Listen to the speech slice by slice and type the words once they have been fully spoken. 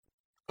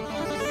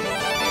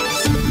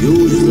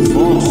Use the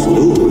Force,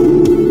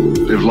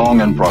 Luke. Live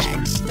long and prosper.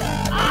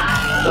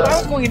 I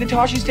was going into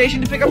Toshi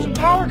Station to pick up some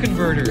power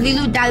converters.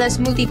 Lilu Dallas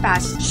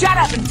Multipass. Shut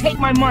up and take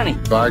my money.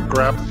 By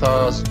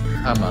Grabthar's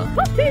hammer,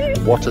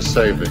 what a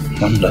saving.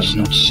 One does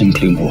not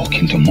simply walk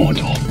into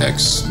Mordor.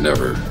 X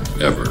never,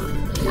 ever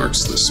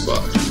marks the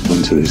spot.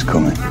 Winter is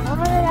coming.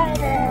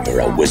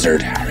 You're a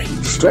wizard, Harry.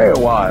 Stay a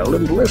while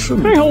and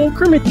listen. Hey, old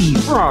Kermit the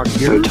Frog.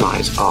 Your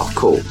ties are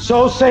cool.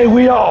 So say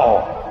we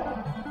all.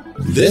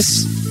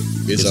 This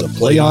is a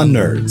Play on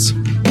Nerds.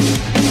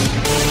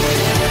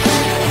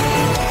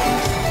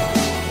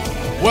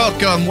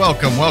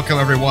 Welcome,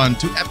 everyone,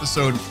 to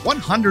episode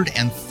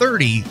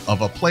 130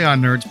 of a Play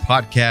on Nerds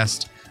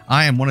podcast.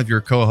 I am one of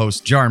your co-hosts,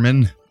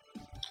 Jarman.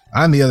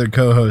 I'm the other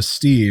co-host,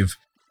 Steve,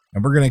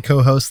 and we're going to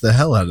co-host the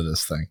hell out of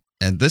this thing.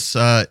 And this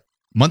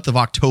month of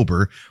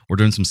October, we're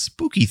doing some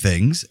spooky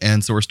things,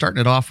 and so we're starting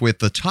it off with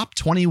the top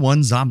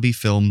 21 zombie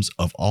films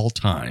of all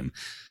time,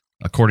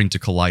 according to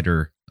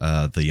Collider,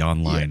 the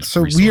online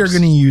So resource. we are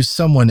going to use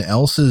someone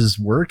else's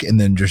work and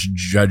then just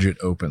judge it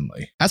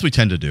openly. As we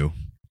tend to do.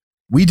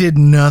 We did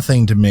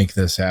nothing to make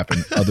this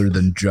happen other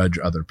than judge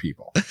other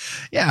people.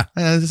 Yeah,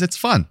 it's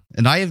fun.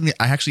 And I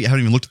actually haven't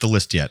even looked at the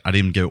list yet. I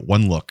didn't even give it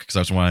one look because I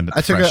just wanted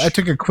I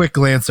took a quick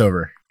glance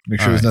over. Make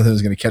sure there's nothing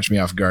that's going to catch me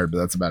off guard, but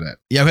that's about it.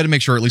 Yeah, I had to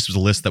make sure at least it was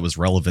a list that was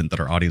relevant that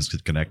our audience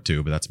could connect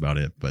to, but that's about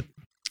it. But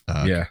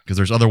yeah, because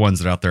there's other ones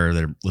that are out there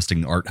that are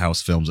listing art house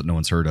films that no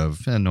one's heard of,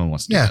 and no one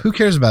wants to. Yeah, who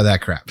cares about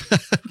that crap?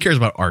 Who cares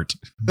about art?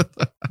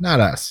 Not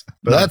us,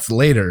 but that's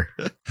later.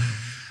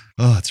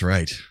 Oh, that's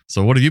right.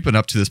 So what have you been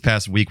up to this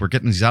past week? We're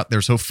getting these out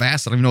there so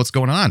fast, I don't even know what's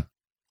going on.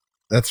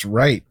 That's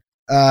right.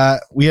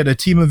 We had a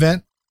team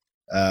event,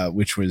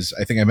 which was,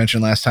 I think I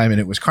mentioned last time, and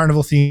it was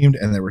carnival themed,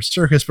 and there were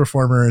circus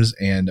performers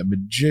and a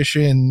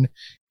magician,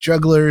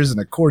 jugglers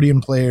and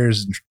accordion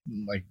players,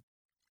 and like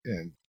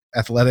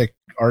athletic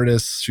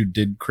artists who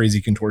did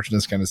crazy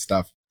contortionist kind of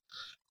stuff.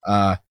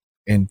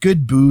 And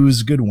good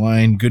booze, good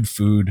wine, good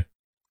food.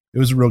 It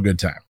was a real good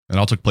time. It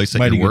all took place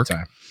at your work?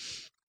 Time.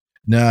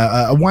 No,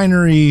 a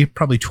winery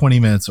probably 20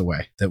 minutes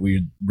away that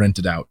we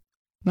rented out.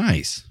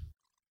 Nice.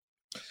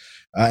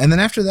 And then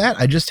after that,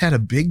 I just had a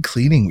big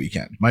cleaning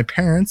weekend. My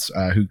parents,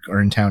 who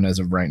are in town as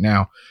of right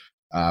now,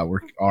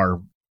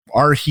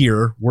 are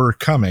here. We're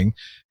coming,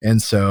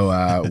 and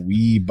so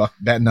we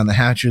battened on the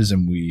hatches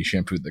and we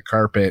shampooed the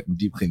carpet and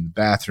deep cleaned the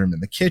bathroom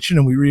and the kitchen,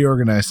 and we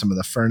reorganized some of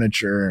the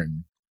furniture,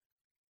 and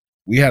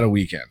we had a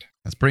weekend.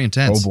 That's pretty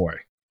intense. Oh boy,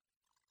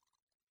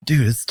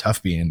 dude, it's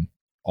tough being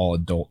all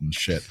adult and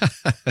shit.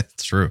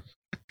 It's true.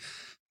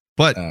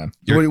 But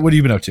what have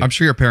you been up to? I'm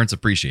sure your parents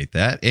appreciate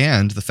that,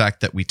 and the fact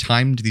that we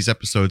timed these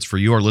episodes for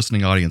your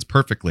listening audience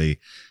perfectly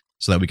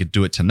so that we could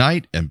do it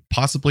tonight and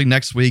possibly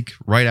next week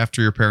right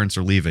after your parents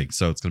are leaving.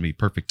 So it's going to be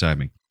perfect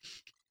timing.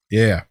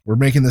 Yeah, we're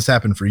making this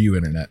happen for you,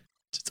 Internet.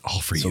 It's all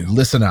for so you.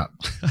 Listen up.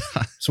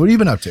 So what have you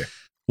been up to?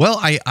 Well,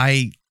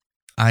 I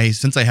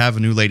since I have a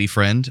new lady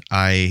friend,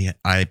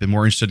 I've been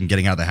more interested in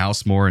getting out of the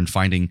house more and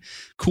finding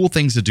cool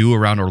things to do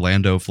around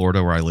Orlando,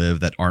 Florida, where I live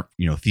that aren't,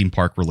 theme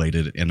park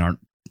related and aren't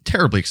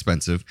terribly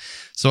expensive.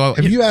 So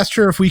have you asked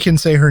her if we can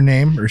say her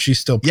name, or she's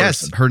still person?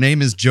 Yes, her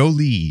name is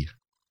Jolie.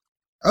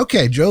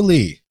 Okay,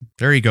 Jolie.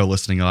 There you go,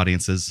 listening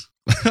audiences.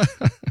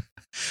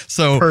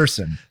 So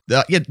person.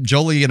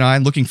 Jolie and I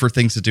looking for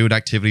things to do and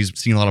activities,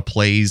 seeing a lot of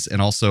plays,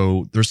 and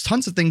also there's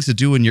tons of things to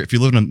do if you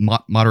live in a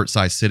moderate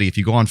sized city. If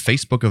you go on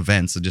Facebook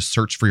events and just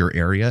search for your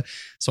area,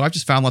 so I've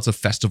just found lots of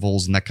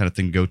festivals and that kind of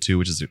thing to go to,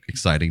 which is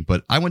exciting.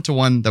 But I went to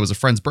one that was a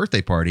friend's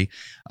birthday party.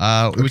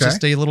 It was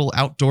just a little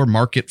outdoor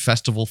market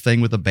festival thing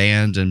with a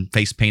band and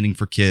face painting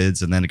for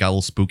kids, and then it got a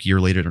little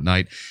spookier later at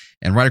night.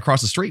 And right across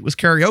the street was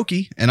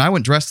karaoke, and I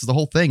went dressed as the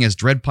whole thing as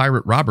Dread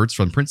Pirate Roberts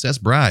from Princess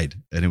Bride,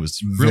 and it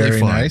was really Very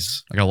fun.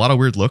 Nice. I got a lot of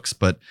weird looks,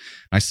 but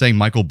I sang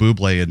Michael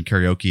Bublé in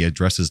karaoke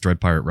dressed as Dread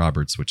Pirate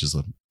Roberts, which is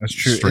that's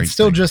true. It's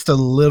still just a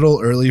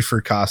little early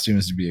for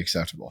costumes to be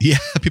acceptable. Yeah,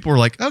 people were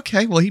like,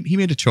 okay, well, he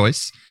made a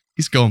choice.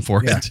 He's going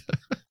for it.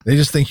 They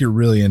just think you're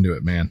really into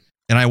it, man.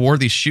 And I wore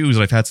these shoes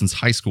that I've had since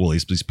high school,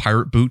 these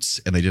pirate boots,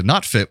 and they did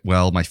not fit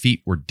well. My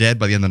feet were dead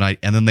by the end of the night,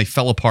 and then they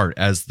fell apart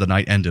as the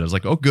night ended. I was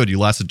like, oh, good, you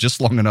lasted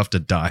just long enough to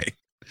die.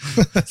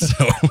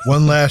 So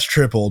one last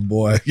trip, old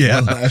boy. Yeah.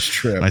 One last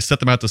trip. And I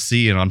set them out to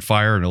sea and on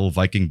fire in a little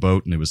Viking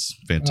boat, and it was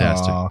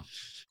fantastic. Aww.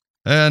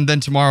 And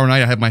then tomorrow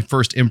night, I have my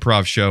first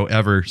improv show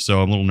ever,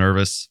 so I'm a little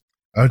nervous.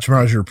 Oh,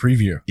 tomorrow's your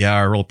preview. Yeah,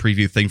 our little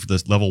preview thing for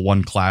this level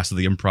 1 class of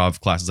the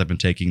improv classes I've been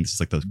taking. This is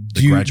like the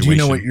graduation. Do you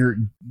know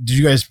did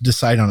you guys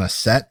decide on a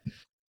set?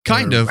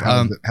 Kind of.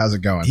 How's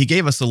it going? He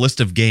gave us a list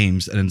of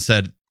games and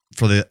said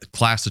for the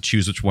class to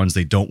choose which ones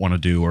they don't want to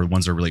do or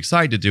ones they're really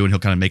excited to do, and he'll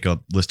kind of make a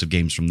list of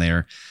games from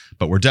there.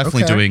 But we're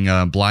definitely doing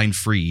Blind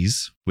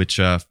Freeze, which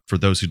for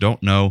those who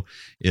don't know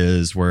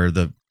is where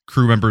the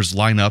crew members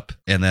line up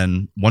and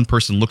then one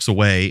person looks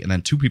away and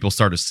then two people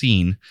start a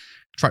scene,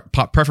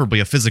 preferably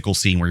a physical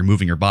scene where you're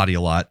moving your body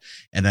a lot,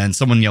 and then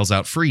someone yells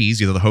out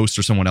freeze, either the host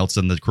or someone else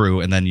in the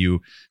crew, and then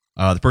you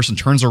The person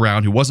turns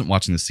around who wasn't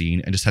watching the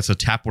scene and just has to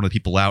tap one of the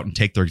people out and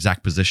take their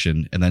exact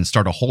position and then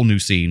start a whole new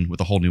scene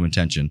with a whole new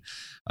intention.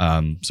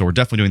 So we're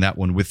definitely doing that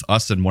one with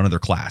us and one other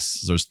class.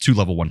 So there's 2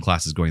 level 1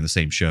 classes going in the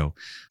same show.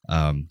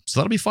 So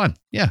that'll be fun.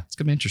 Yeah, it's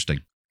going to be interesting.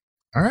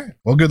 All right.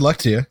 Well, good luck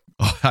to you.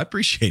 Oh, I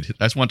appreciate it.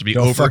 I just want it to be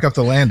Don't over fuck up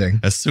the landing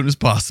as soon as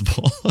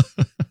possible.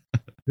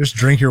 Just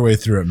drink your way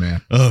through it,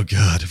 man. Oh,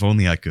 God. If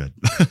only I could.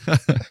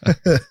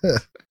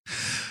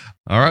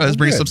 All right. Let's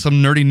bring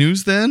some nerdy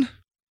news then.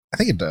 I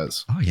think it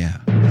does. Oh, yeah.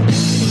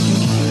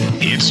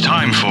 It's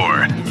time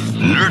for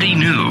Nerdy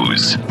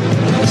News.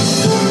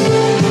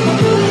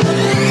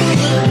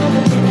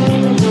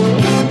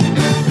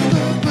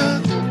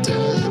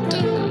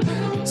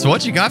 So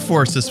what you got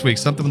for us this week?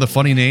 Something with a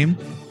funny name?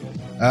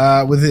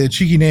 With a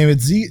cheeky name,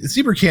 it's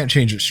Zebra can't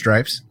change its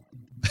stripes.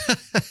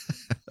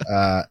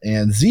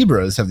 And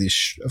zebras have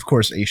these, of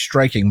course, a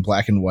striking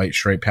black and white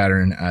stripe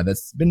pattern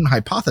that's been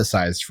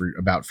hypothesized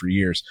for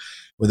years,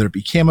 whether it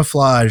be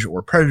camouflage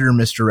or predator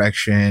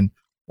misdirection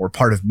or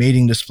part of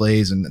mating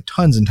displays and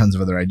tons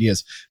of other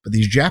ideas. But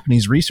these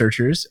Japanese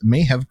researchers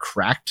may have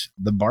cracked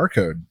the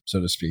barcode,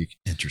 so to speak.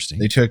 Interesting.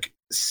 They took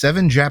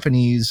 6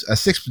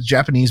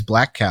 Japanese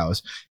black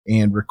cows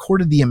and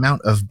recorded the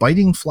amount of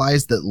biting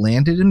flies that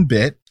landed and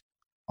bit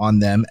on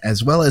them,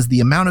 as well as the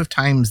amount of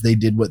times they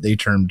did what they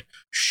termed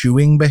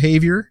shooing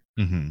behavior,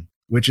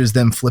 which is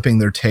them flipping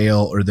their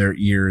tail or their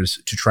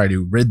ears to try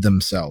to rid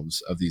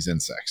themselves of these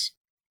insects.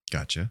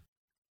 Gotcha.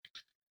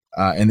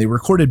 And they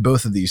recorded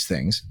both of these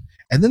things.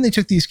 And then they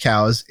took these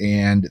cows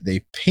and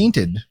they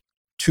painted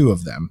 2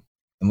 of them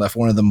and left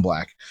one of them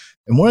black.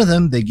 And one of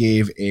them they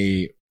gave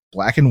a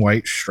black and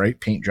white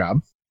stripe paint job.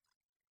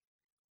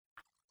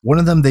 One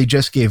of them they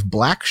just gave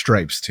black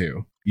stripes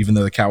to, even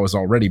though the cow was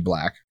already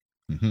black.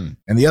 And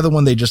the other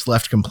one they just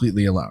left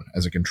completely alone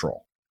as a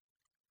control.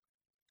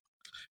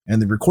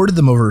 And they recorded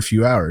them over a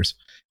few hours.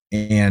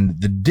 And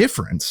the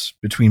difference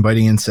between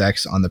biting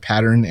insects on the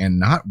pattern and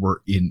not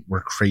were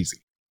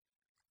crazy.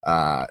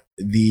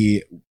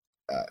 The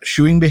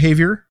shooing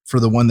behavior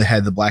for the one that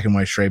had the black and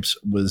white stripes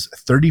was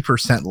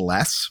 30%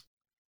 less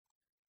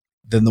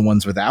than the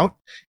ones without.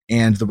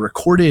 And the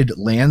recorded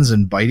lands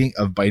and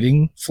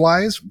biting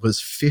flies was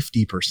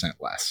 50%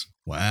 less.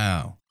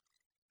 Wow.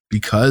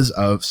 Because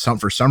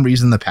for some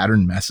reason, the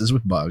pattern messes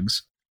with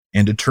bugs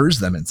and deters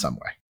them in some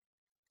way.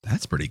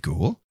 That's pretty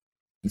cool.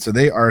 And so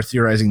they are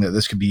theorizing that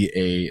this could be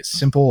a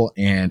simple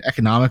and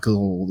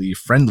economically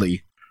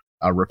friendly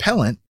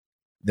repellent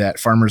that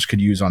farmers could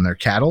use on their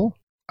cattle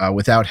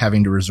without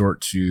having to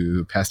resort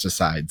to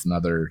pesticides and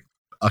other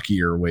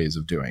uckier ways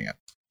of doing it.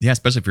 Yeah,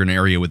 especially if you're in an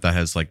area that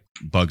has like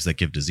bugs that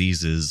give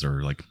diseases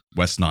or like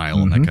West Nile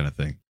and that kind of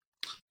thing.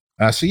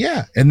 So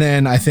yeah, and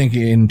then I think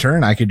in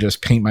turn I could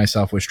just paint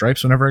myself with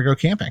stripes whenever I go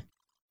camping.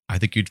 I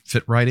think you'd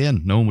fit right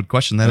in. No one would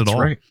question that at all.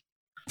 Right.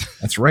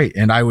 That's right.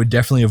 And I would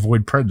definitely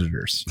avoid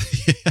predators.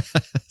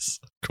 Yes,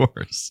 of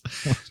course.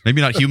 Maybe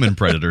not human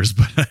predators,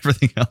 but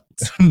everything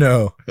else.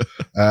 No.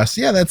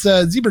 So yeah, that's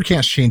zebra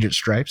can't change its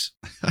stripes.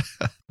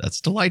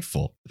 That's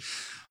delightful.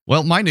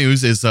 Well, my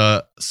news is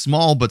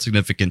small but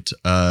significant.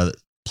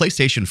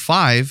 PlayStation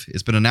 5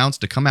 has been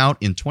announced to come out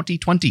in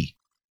 2020.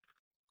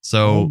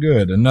 So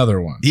good.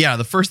 Another one. Yeah.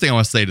 The first thing I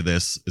want to say to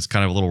this is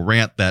kind of a little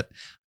rant that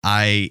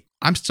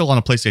I'm still on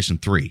a PlayStation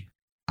 3.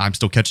 I'm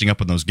still catching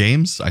up on those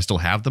games. I still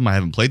have them. I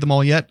haven't played them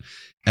all yet.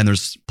 And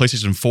there's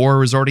PlayStation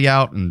 4 is already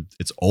out and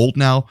it's old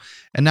now.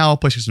 And now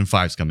PlayStation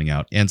 5 is coming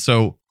out. And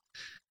so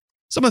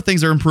some of the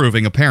things are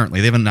improving.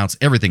 Apparently, they haven't announced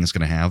everything it's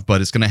going to have,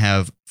 but it's going to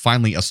have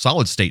finally a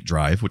solid state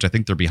drive, which I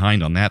think they're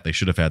behind on that. They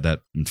should have had that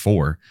in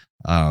 4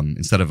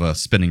 instead of a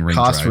spinning ring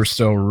Costs drive. were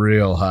still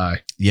real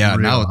high. Yeah,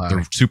 real now high.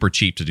 They're super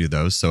cheap to do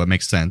those, so it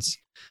makes sense.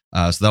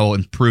 So that will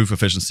improve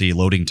efficiency,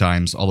 loading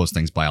times, all those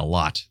things by a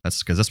lot.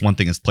 That's because that's one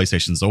thing is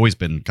PlayStation's always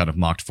been kind of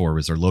mocked for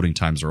is their loading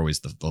times are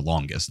always the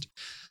longest.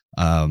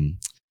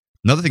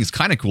 Another thing that's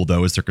kind of cool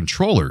though is their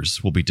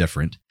controllers will be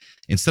different.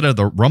 Instead of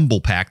the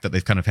Rumble pack that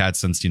they've kind of had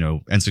since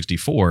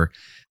N64,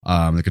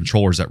 the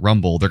controllers at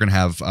Rumble, they're going to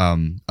have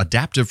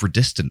adaptive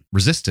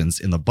resistance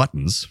in the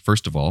buttons.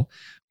 First of all,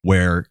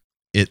 where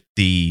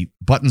the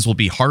buttons will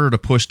be harder to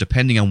push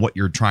depending on what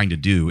you're trying to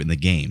do in the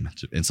game.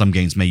 And some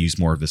games may use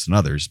more of this than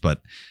others,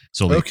 but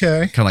so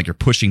kind of like you're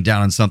pushing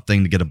down on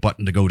something to get a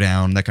button to go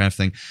down, that kind of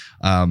thing.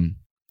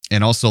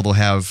 And also they'll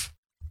have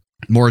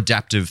more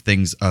adaptive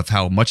things of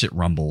how much it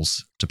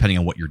rumbles depending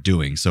on what you're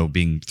doing. So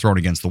being thrown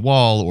against the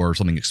wall or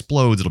something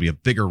explodes, it'll be a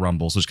bigger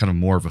rumble. So it's kind of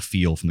more of a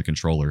feel from the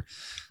controller.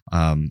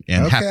 And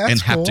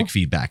haptic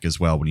feedback as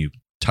well when you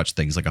touch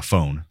things like a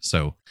phone.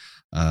 So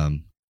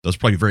those are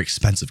probably very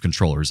expensive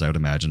controllers, I would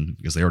imagine,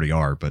 because they already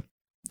are. But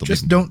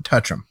just don't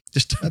touch them.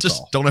 Just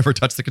don't ever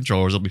touch the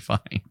controllers. They'll be fine.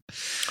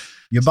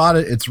 You bought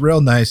it. It's real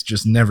nice.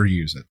 Just never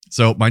use it.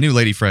 So my new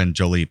lady friend,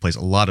 Jolie, plays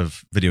a lot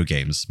of video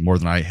games, more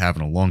than I have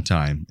in a long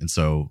time. And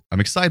so I'm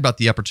excited about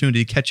the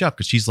opportunity to catch up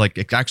because she's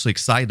like actually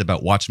excited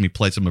about watching me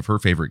play some of her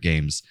favorite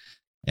games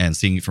and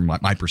seeing it from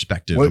my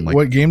perspective.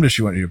 What game does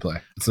she want you to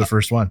play? It's the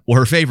first one. Well,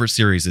 her favorite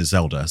series is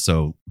Zelda,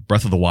 so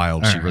Breath of the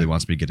Wild she really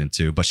wants me to get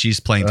into, but she's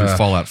playing through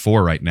Fallout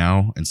 4 right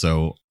now, and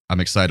so I'm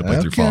excited to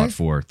play through Fallout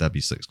 4. That'd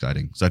be so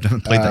exciting. So I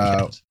haven't played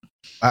that yet.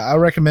 I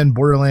recommend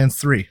Borderlands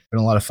 3. Been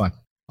a lot of fun.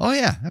 Oh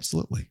yeah,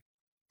 absolutely.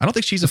 I don't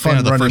think she's a fan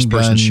of the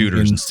first-person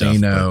shooters and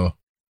stuff.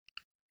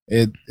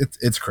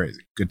 It's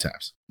crazy. Good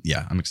times.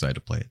 Yeah, I'm excited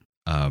to play it.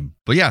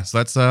 But yeah, so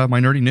that's my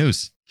nerdy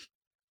news.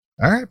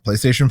 All right,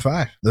 PlayStation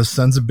 5. Those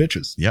sons of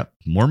bitches. Yep,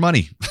 more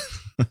money.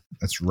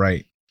 That's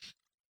right.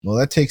 Well,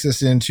 that takes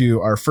us into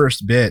our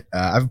first bit.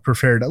 I've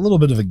prepared a little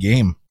bit of a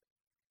game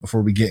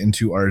before we get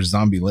into our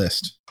zombie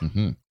list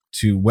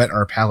to wet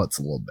our palates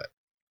a little bit.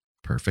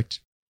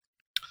 Perfect.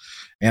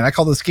 And I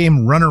call this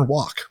game Run or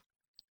Walk.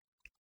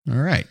 All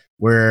right.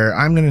 Where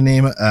I'm going to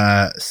name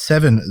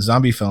 7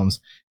 zombie films,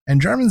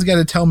 and Jarman's got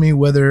to tell me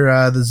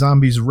whether the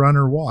zombies run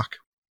or walk.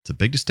 It's a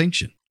big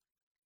distinction.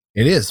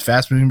 It is.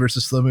 Fast moving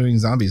versus slow moving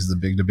zombies is the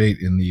big debate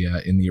in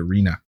the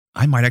arena.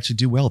 I might actually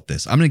do well at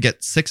this. I'm going to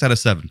get 6 out of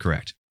 7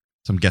 correct.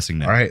 So I'm guessing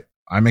now. All right.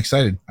 I'm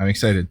excited.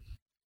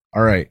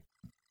 All right.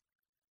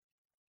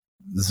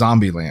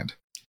 Zombieland.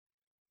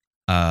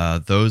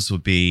 Those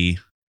would be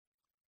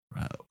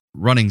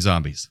running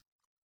zombies.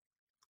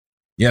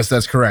 Yes,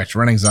 that's correct.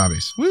 Running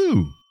zombies.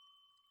 Woo.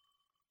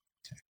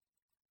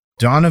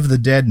 Dawn of the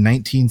Dead,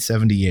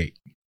 1978.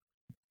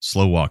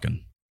 Slow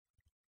walking.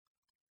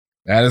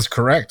 That is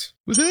correct.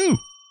 Woohoo.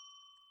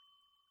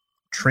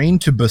 Train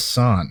to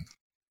Busan.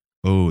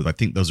 Oh, I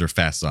think those are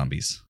fast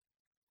zombies.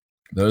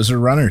 Those are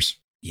runners.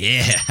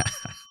 Yeah.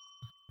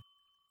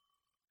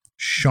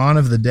 Shaun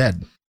of the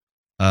Dead.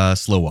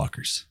 Slow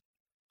walkers.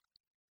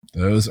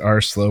 Those are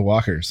slow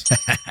walkers.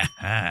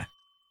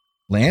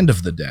 Land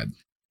of the Dead.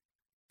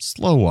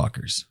 Slow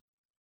walkers.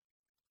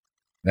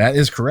 That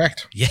is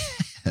correct.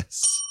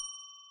 Yes.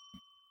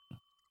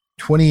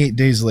 28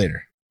 Days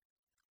Later.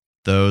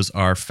 Those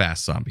are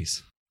fast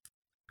zombies.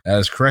 That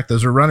is correct.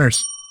 Those are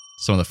runners.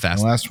 Some of the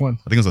fast. The last one.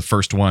 I think it was the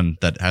first one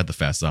that had the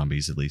fast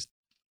zombies, at least.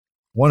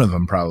 One of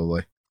them,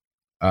 probably.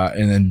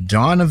 And then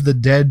Dawn of the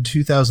Dead,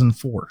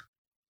 2004.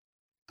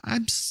 I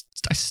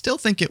still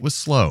think it was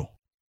slow.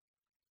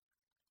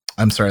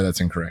 I'm sorry,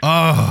 that's incorrect.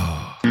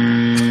 Oh.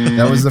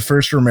 That was the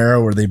first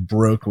Romero where they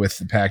broke with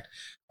the pact.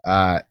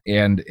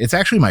 And it's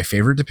actually my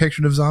favorite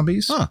depiction of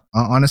zombies,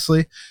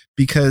 honestly,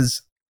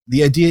 because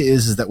the idea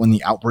is that when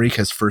the outbreak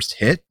has first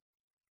hit,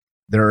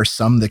 there are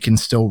some that can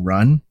still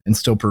run and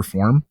still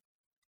perform.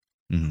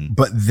 Mm-hmm.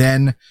 But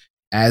then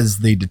as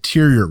they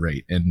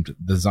deteriorate and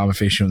the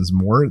zombification is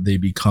more, they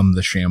become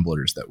the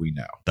shamblers that we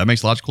know. That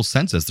makes logical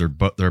sense as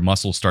their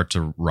muscles start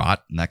to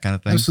rot and that kind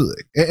of thing.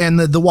 Absolutely. And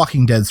the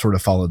Walking Dead sort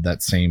of followed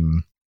that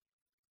same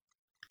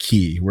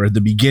key, where at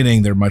the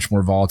beginning they're much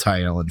more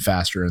volatile and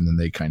faster, and then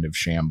they kind of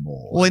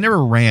shamble. Well, they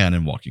never ran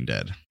in Walking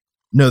Dead.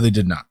 No, they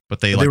did not. But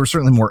they were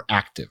certainly more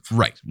active.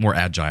 Right. More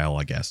agile,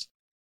 I guess.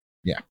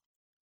 Yeah.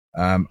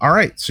 All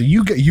right. So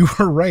you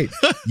were right.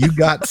 You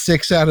got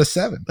 6 out of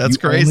 7. That's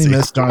crazy. Only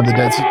missed Dawn of the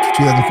Dead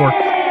 2004.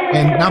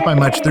 And not by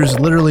much. There's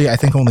literally, I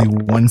think, only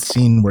one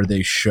scene where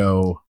they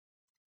show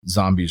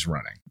zombies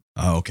running.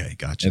 Oh, okay.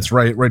 Gotcha. It's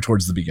right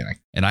towards the beginning.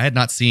 And I had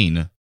not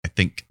seen, I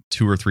think,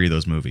 2 or 3 of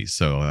those movies.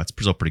 So that's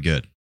still pretty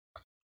good.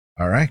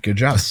 All right. Good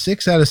job.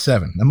 6 out of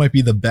 7. That might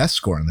be the best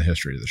score in the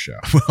history of the show.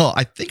 Well,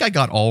 I think I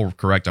got all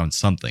correct on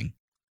something.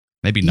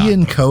 Maybe not.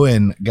 Ian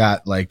Cohen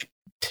got like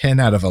 10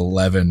 out of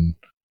 11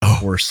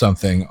 or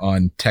something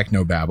on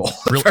Technobabble.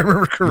 If I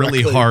remember correctly.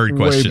 Really hard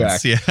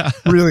questions. Yeah.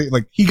 Really,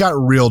 like he got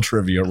real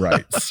trivia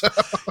right. So.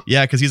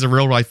 Yeah, because he's a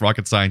real life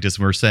rocket scientist.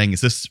 And we were saying, is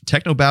this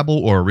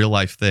Technobabble or a real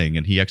life thing?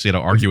 And he actually had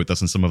to argue with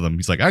us on some of them.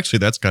 He's like, actually,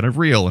 that's kind of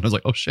real. And I was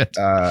like, oh shit.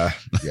 Yeah.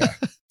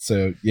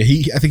 So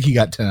yeah, I think he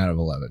got 10 out of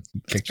 11.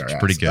 He kicked our ass.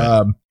 Pretty good.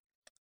 All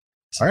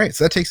right,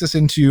 so that takes us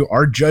into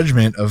our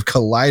judgment of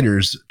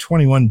Collider's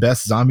 21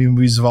 best zombie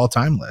movies of all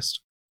time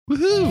list.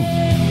 Woohoo!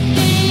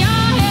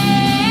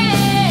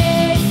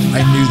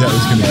 I knew that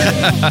was going to be it.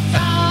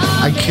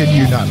 I kid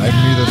you not. I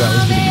knew that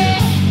was going to be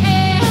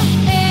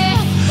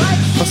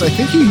it. Plus, I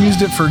think you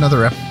used it for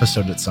another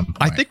episode at some point.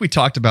 I think we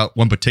talked about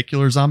one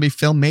particular zombie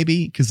film,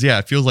 maybe. Because, yeah,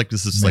 it feels like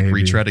this is like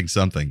retreading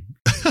something.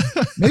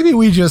 Maybe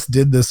we just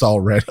did this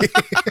already.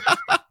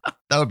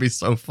 That would be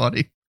so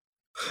funny.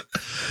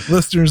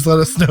 Listeners, let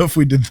us know if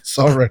we did this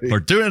already. We're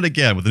doing it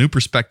again with a new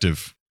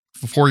perspective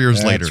 4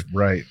 years later. That's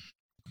right.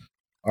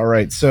 All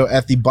right. So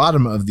at the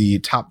bottom of the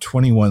top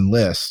 21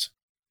 list,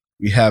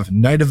 we have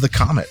Night of the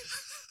Comet.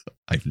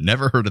 I've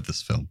never heard of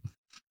this film.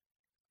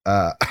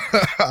 I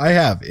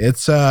have.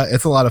 It's a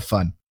lot of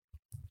fun.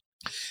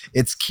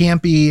 It's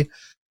campy.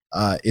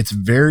 It's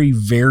very,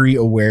 very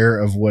aware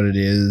of what it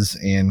is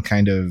and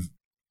kind of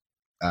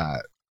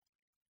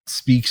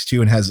speaks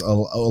to and has a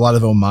lot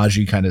of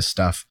homage kind of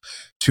stuff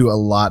to a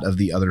lot of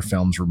the other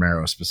films,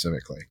 Romero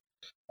specifically.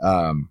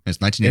 It's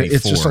 1984.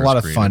 It's just a lot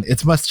of fun.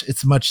 It's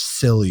much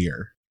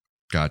sillier.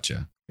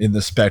 Gotcha. In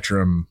the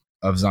spectrum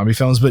of zombie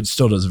films, but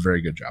still does a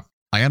very good job.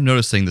 I am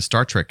noticing the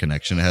Star Trek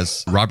connection. It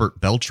has Robert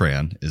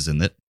Beltran is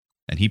in it,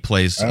 and he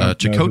plays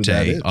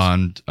Chakotay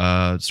on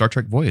Star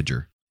Trek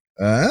Voyager.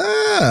 He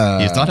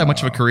has not had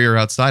much of a career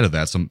outside of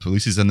that. So at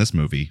least he's in this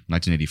movie,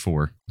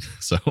 1984.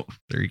 So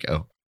there you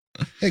go.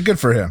 Hey, good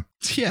for him.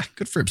 Yeah,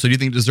 good for him. So do you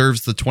think it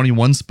deserves the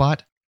 21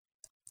 spot?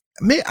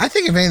 I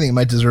think if anything, it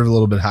might deserve a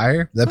little bit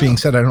higher. That being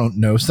said, I don't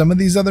know some of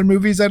these other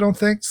movies. I don't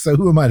think so.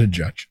 Who am I to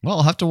judge? Well,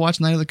 I'll have to watch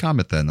Night of the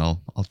Comet then.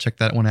 I'll check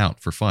that one out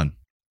for fun.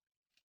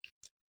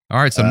 All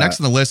right. So next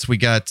on the list, we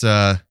got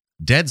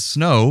Dead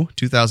Snow,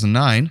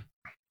 2009.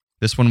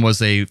 This one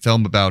was a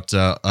film about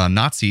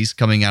Nazis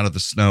coming out of the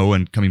snow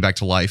and coming back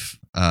to life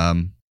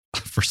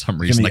for some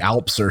reason. In the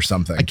Alps or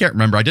something. I can't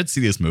remember. I did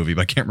see this movie,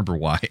 but I can't remember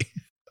why.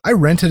 I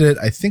rented it,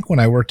 I think, when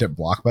I worked at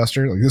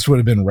Blockbuster. Like, this would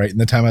have been right in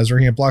the time I was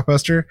working at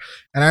Blockbuster.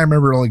 And I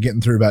remember only getting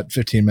through about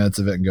 15 minutes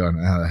of it and going,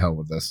 how the hell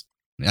with this?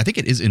 I think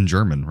it is in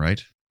German,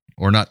 right?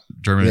 Or not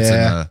German. Yeah. It's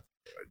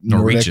in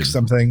Norwegian. Nordic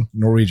something.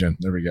 Norwegian.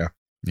 There we go.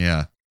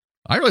 Yeah.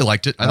 I really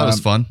liked it. I thought it was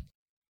fun.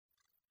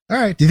 All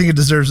right. Do you think it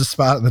deserves a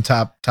spot in the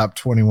top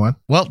 21?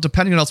 Well,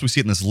 depending on else we see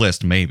it in this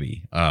list,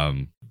 maybe. But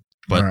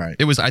right.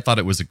 I thought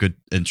it was a good,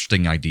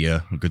 interesting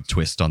idea, a good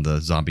twist on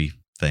the zombie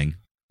thing.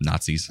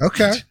 Nazis.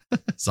 Okay.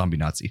 Zombie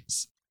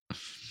Nazis.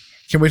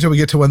 Can't wait till we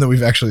get to one that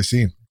we've actually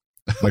seen.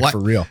 Like, for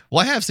real.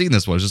 Well, I have seen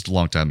this one just a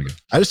long time ago.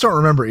 I just don't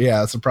remember. Yeah,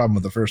 that's the problem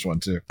with the first one,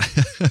 too.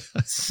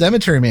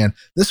 Cemetery Man.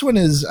 This one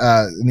is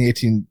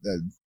in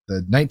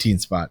the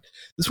 19th spot.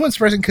 This one's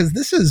surprising because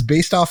this is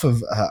based off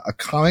of a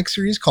comic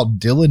series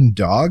called Dylan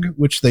Dog,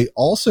 which they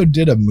also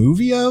did a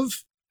movie of.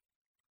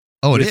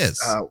 Oh, it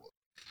is.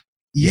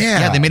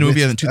 Yeah, they made a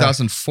movie in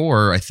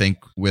 2004, I think,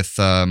 with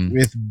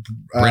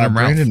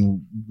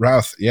Brandon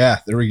Routh. Yeah,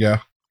 there we go.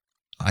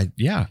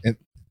 It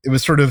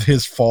was sort of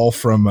his fall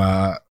from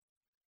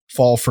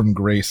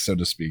grace, so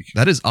to speak.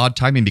 That is odd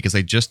timing because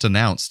they just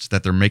announced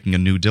that they're making a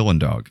new Dylan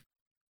Dog.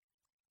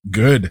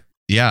 Good.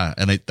 Yeah,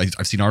 and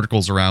I've seen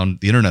articles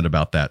around the internet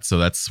about that, so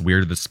that's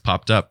weird. This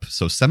popped up.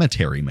 So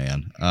Cemetery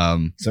Man.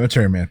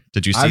 Cemetery Man.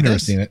 Did you see I've this? never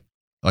seen it.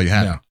 Oh, you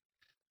have? No.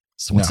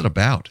 So what's it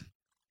about?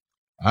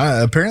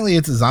 Apparently,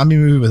 it's a zombie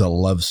movie with a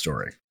love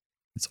story.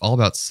 It's all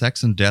about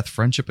sex and death,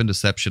 friendship and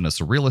deception, a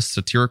surrealist,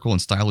 satirical,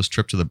 and stylish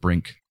trip to the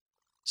brink.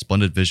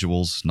 Splendid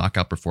visuals,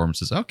 knockout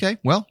performances. Okay,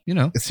 well,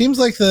 it seems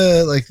like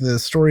the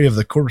story of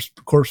the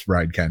corpse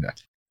bride, kind of.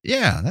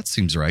 Yeah, that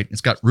seems right.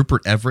 It's got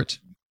Rupert Everett,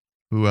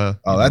 who.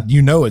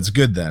 It's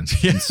good then.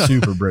 Yeah. It's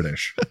super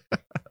British.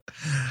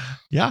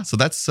 Yeah, so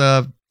that's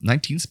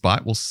 19th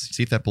spot. We'll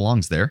see if that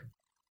belongs there.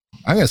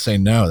 I'm gonna say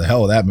no. The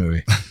hell with that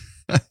movie.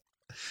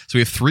 So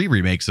we have 3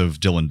 remakes of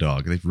Dylan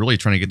Dog. They're really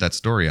trying to get that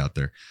story out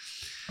there.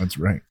 That's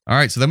right. All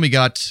right. So then we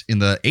got in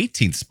the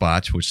 18th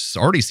spot, which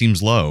already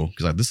seems low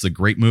because this is a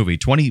great movie.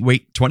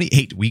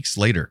 28 Weeks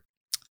Later.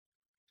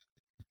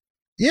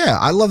 Yeah,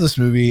 I love this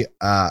movie.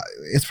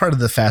 It's part of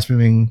the fast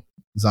moving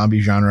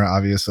zombie genre,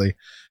 obviously.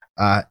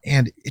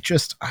 And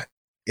it's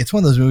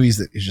one of those movies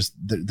that is just,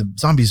 the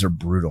zombies are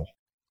brutal.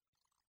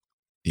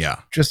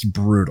 Yeah. Just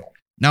brutal.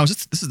 Now,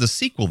 this is the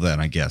sequel then,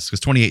 I guess,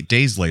 because 28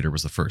 Days Later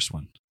was the first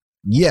one.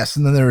 Yes,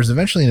 and then there was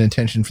eventually an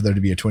intention for there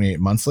to be a 28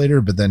 months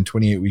later, but then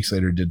 28 weeks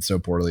later did so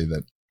poorly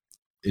that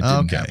it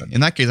didn't happen. In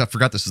that case, I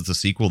forgot this is the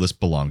sequel. This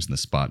belongs in this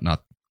spot,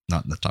 not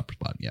in the top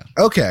spot. Yeah.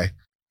 Okay.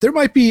 There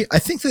might be. I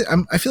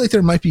feel like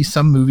there might be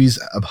some movies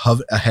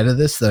ahead of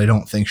this that I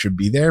don't think should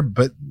be there.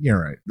 But you're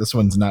right. This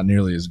one's not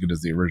nearly as good as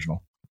the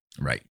original.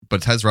 Right,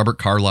 but it has Robert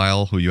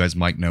Carlyle, who you guys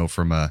might know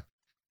from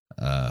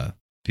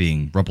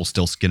being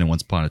Rumpelstiltskin in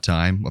Once Upon a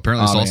Time.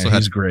 Apparently, this also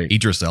has great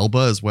Idris Elba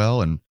as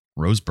well and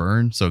Rose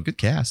Byrne. So good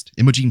cast.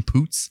 Imogene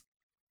Poots.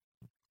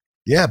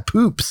 Yeah,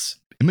 Poops.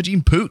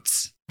 Imogene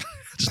Poots.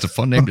 Just a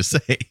fun name to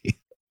say.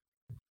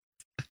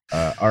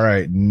 All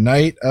right,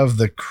 Night of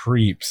the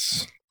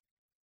Creeps.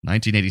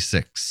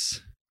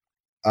 1986.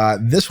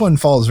 This one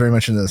falls very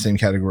much into the same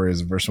category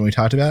as the first one we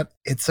talked about.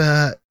 It's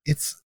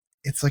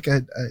like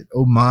a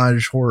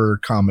homage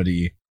horror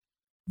comedy,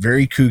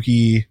 very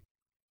kooky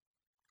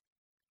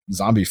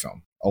zombie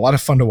film. A lot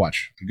of fun to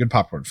watch. A good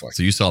popcorn flick.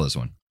 So you saw this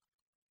one?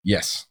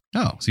 Yes.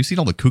 Oh, so you've seen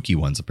all the kooky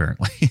ones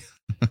apparently.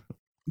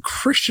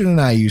 Christian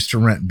and I used to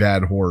rent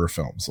bad horror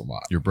films a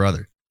lot. Your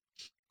brother.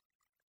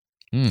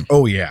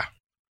 Oh yeah.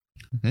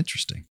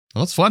 Interesting.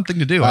 Well, it's a fun thing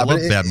to do. I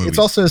love bad movies. It's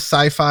also a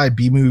sci-fi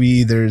B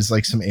movie. There's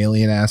like some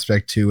alien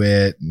aspect to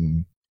it.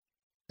 And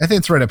I think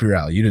it's right up your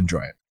alley. You'd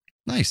enjoy it.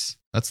 Nice.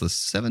 That's the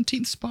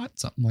 17th spot,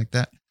 something like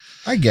that.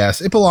 I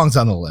guess. It belongs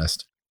on the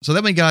list. So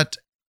then we got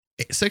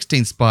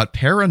 16th spot,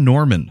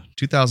 Paranorman,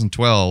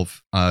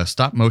 2012.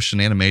 Stop motion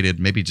animated,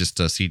 maybe just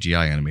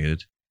CGI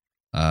animated.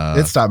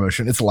 It's stop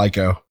motion. It's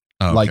Leica.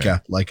 Oh, okay.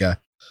 Leica,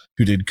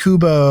 who did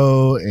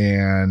Kubo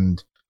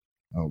and,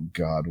 oh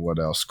God, what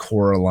else?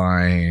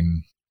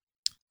 Coraline.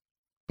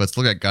 But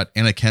it's got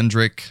Anna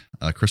Kendrick,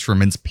 Christopher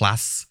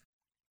Mintz-Plasse,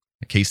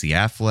 Casey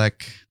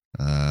Affleck.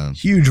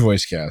 Huge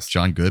voice cast.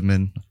 John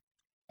Goodman.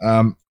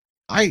 I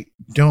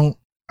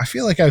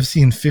feel like I've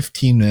seen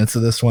 15 minutes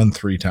of this one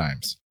 3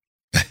 times.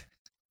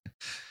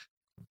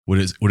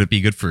 Would it be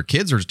good for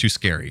kids or is it too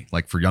scary?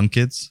 Like for young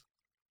kids?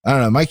 I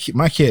don't know.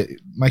 My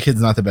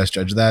kid's not the best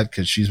judge of that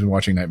because she's been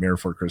watching Nightmare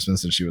Before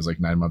Christmas and she was like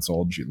 9 months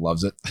old. She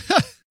loves it.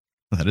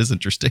 That is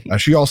interesting.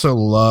 She also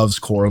loves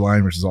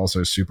Coraline, which is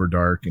also super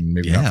dark and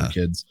maybe not for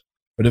kids.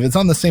 But if it's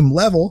on the same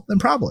level, then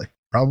probably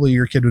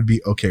your kid would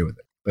be okay with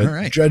it. But all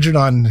right. Judge it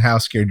on how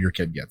scared your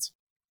kid gets.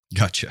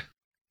 Gotcha.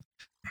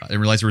 I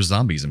didn't realize there were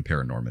zombies in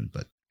Paranorman,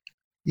 but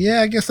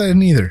yeah, I guess I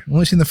didn't either. I've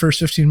only seen the first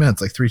 15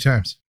 minutes like 3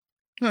 times.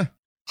 Huh.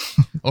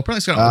 Well, apparently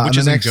it's got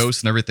witches next, and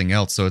ghosts and everything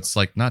else, so it's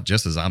like not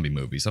just a zombie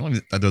movie. So I don't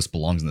think that this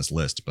belongs in this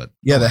list, but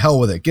yeah, the hell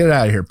with it. Get it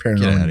out of here,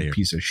 Paranorman,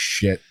 piece of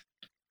shit.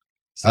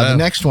 So, the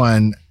next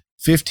one,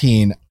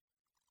 15,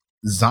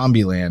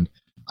 Zombieland.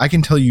 I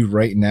can tell you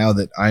right now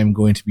that I'm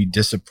going to be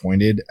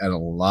disappointed at a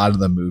lot of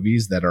the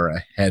movies that are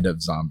ahead of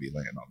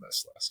Zombieland on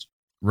this list.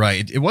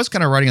 Right. It was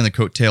kind of riding on the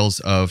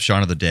coattails of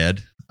Shaun of the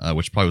Dead,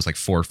 which probably was like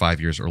 4 or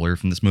 5 years earlier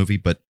from this movie,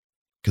 but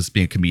because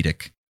being a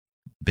comedic,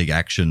 big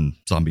action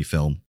zombie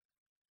film.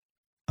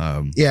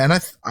 Yeah, and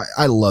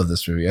I love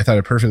this movie. I thought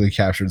it perfectly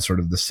captured sort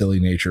of the silly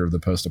nature of the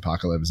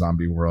post-apocalypse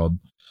zombie world.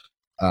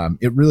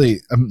 It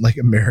really like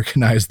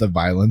Americanized the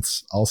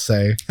violence, I'll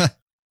say,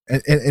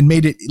 and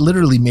made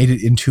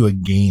it into a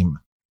game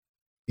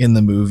in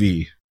the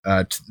movie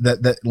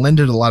that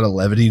lended a lot of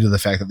levity to the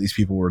fact that these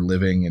people were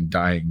living and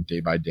dying day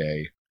by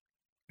day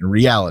in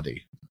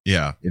reality.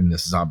 Yeah, in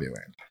this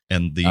Zombieland,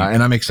 and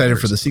I'm excited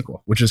for the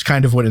sequel, which is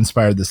kind of what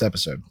inspired this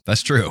episode.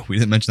 That's true. We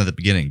didn't mention that at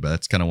the beginning, but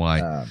that's kind of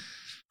why.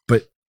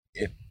 But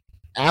it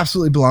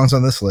absolutely belongs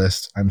on this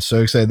list. I'm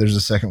so excited there's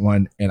a second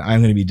one, and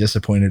I'm going to be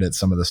disappointed at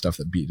some of the stuff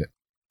that beat it.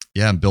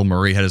 Yeah, and Bill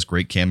Murray had his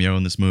great cameo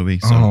in this movie.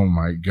 So. Oh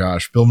my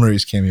gosh, Bill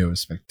Murray's cameo is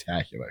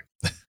spectacular.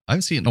 I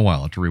haven't seen it in a while.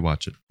 I have to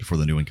rewatch it before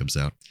the new one comes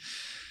out.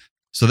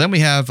 So then we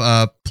have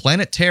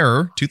Planet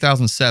Terror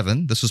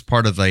 2007. This was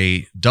part of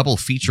a double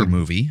feature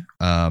movie.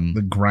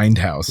 The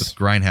Grindhouse. With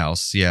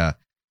Grindhouse, yeah.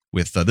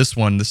 With this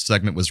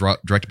segment was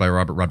directed by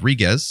Robert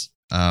Rodriguez.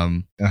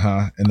 And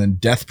then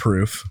Death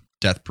Proof.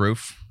 Death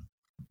Proof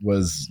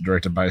was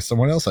directed by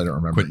someone else. I don't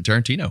remember. Quentin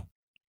Tarantino.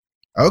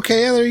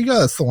 Okay, yeah, there you go.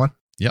 That's the one.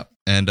 Yep.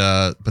 And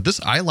but this,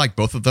 I like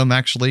both of them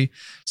actually.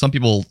 Some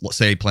people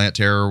say Planet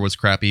Terror was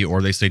crappy,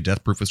 or they say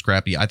Death Proof was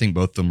crappy. I think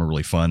both of them are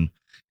really fun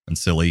and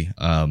silly.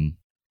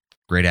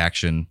 Great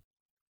action.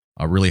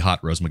 A really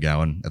hot Rose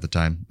McGowan at the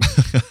time.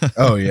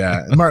 Oh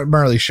yeah,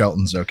 Marley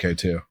Shelton's okay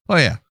too. Oh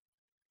yeah,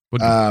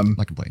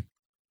 not complain.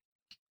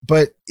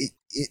 But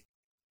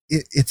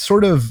it's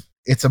sort of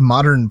it's a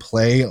modern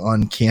play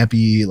on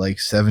campy like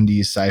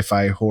 70s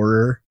sci-fi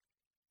horror.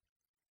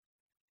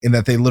 In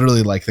that they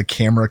literally like the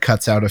camera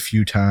cuts out a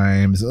few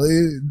times,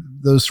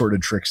 those sort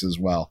of tricks as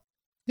well.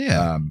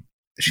 Yeah.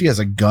 She has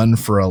a gun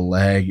for a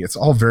leg. It's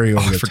all very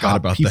over the top.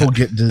 About People that.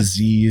 get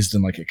diseased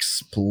and like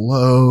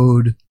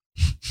explode.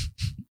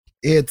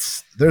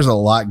 There's a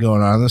lot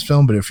going on in this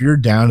film, but if you're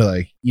down to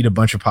like eat a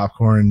bunch of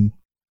popcorn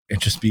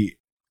and just be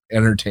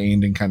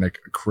entertained and kind of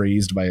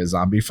crazed by a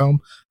zombie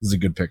film, this is a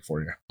good pick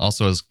for you.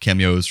 Also has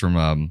cameos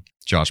from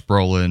Josh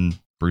Brolin,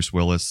 Bruce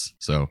Willis.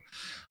 So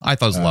I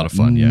thought it was a lot of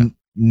fun. Yeah.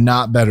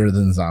 Not better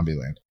than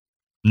Zombieland.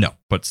 No,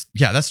 but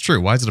yeah, that's true.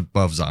 Why is it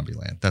above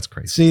Zombieland? That's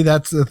crazy. See,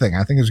 that's the thing.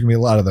 I think there's gonna be a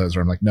lot of those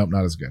where I'm like, nope,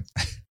 not as good.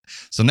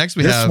 So next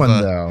we have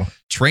though,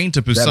 Train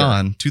to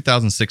Busan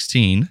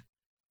 2016.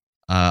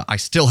 I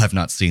still have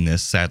not seen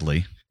this,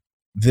 sadly.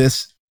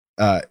 This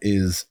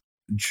is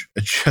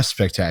just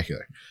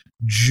spectacular.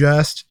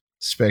 Just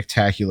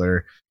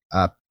spectacular.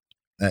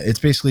 It's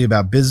basically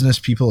about business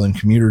people and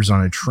commuters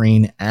on a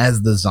train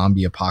as the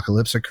zombie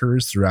apocalypse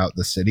occurs throughout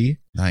the city.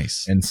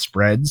 Nice. And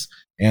spreads.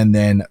 And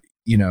then,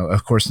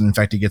 of course, an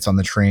infected gets on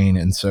the train.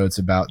 And so it's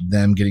about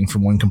them getting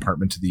from one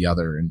compartment to the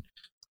other. And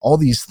all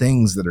these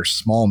things that are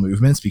small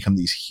movements become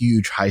these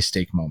huge high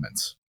stake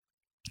moments.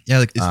 Yeah.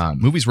 Like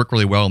movies work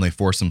really well and they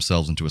force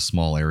themselves into a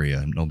small area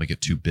and don't make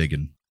it too big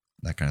and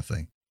that kind of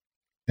thing.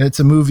 And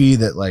it's a movie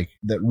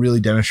that really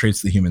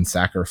demonstrates the human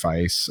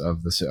sacrifice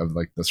of the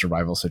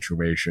survival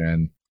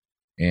situation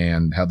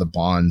and how the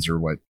bonds are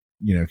what,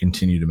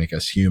 continue to make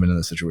us human in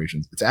the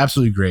situations. It's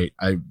absolutely great.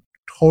 I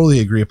totally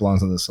agree it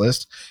belongs on this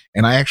list.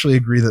 And I actually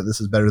agree that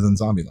this is better than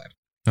Zombieland.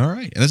 All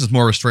right. And this is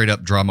more of a straight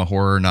up drama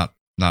horror, not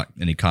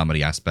any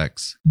comedy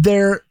aspects.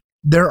 There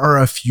are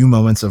a few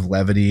moments of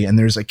levity and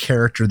there's a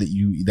character that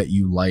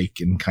you like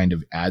and kind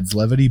of adds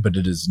levity, but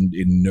it is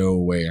in no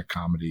way a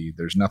comedy.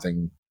 There's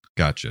nothing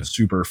Gotcha.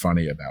 super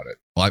funny about it.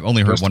 Well, I've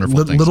only heard just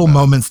wonderful things. Little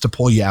moments to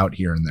pull you out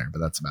here and there, but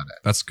that's about it.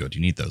 That's good.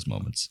 You need those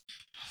moments.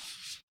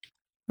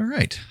 All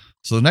right.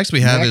 So the next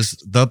we have is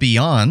The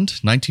Beyond,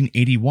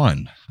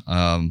 1981.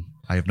 I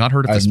have not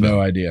heard of this film.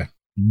 No idea.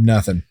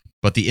 Nothing.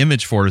 But the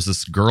image for it is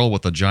this girl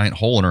with a giant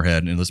hole in her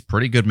head, and it was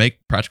pretty good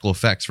practical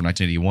effects for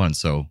 1981.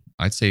 So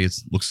I'd say it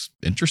looks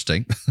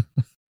interesting.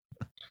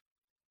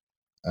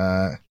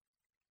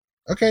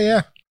 Okay,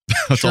 yeah.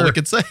 That's all I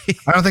can say.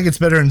 I don't think it's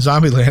better than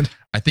Zombieland.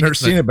 I think I've never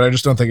seen it, but I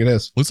just don't think it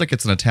is. Looks like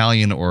it's an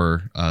Italian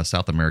or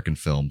South American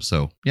film.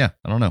 So yeah,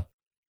 I don't know.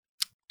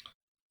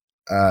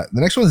 The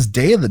next one is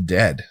Day of the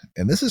Dead.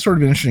 And this is sort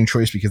of an interesting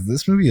choice because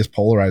this movie is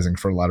polarizing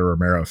for a lot of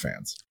Romero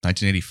fans.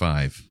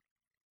 1985.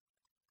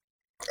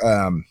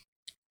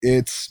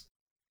 It's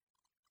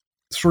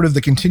sort of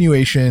the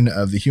continuation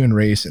of the human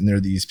race, and there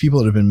are these people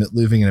that have been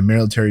living in a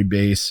military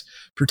base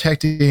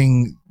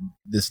protecting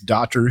this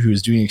doctor who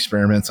is doing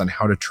experiments on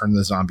how to turn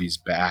the zombies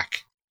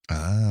back.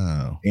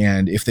 Oh.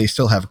 And if they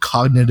still have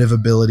cognitive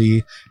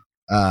ability,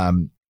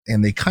 and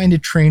they kind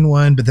of train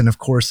one, but then of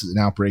course an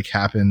outbreak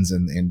happens,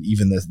 and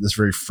even this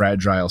very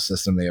fragile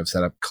system they have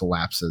set up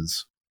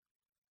collapses.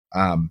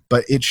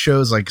 But it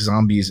shows like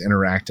zombies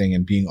interacting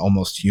and being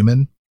almost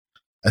human,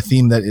 a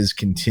theme that is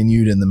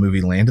continued in the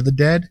movie Land of the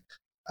Dead,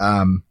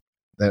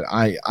 that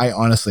I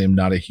honestly am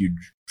not a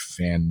huge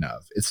fan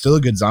of. It's still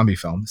a good zombie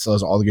film. It still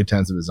has all the good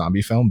tenets of a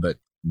zombie film, but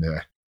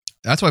meh.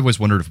 That's why I've always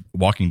wondered if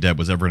Walking Dead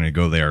was ever going to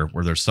go there,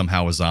 where there's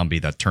somehow a zombie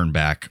that turned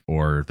back,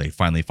 or they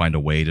finally find a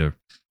way to,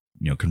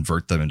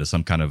 convert them into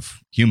some kind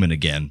of human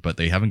again. But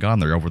they haven't gone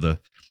there over the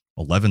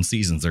 11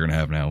 seasons they're going to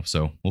have now.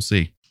 So we'll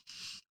see.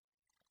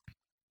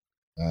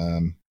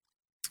 The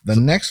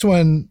next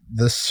one,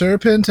 The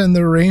Serpent and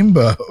the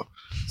Rainbow,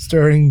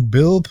 starring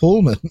Bill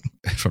Pullman.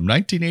 From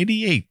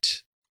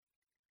 1988.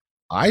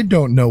 I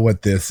don't know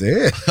what this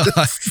is.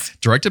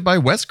 Directed by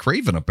Wes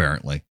Craven,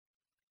 apparently.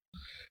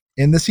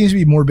 And this seems to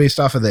be more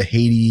based off of the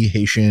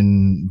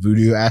Haitian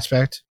voodoo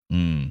aspect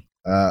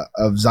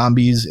of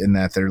zombies, in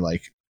that they're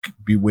like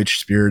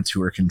bewitched spirits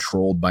who are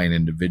controlled by an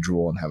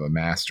individual and have a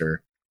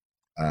master.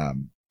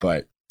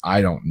 But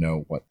I don't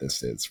know what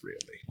this is really.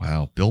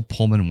 Wow. Bill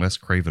Pullman, Wes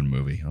Craven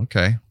movie.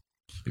 Okay.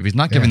 If he's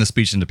not giving the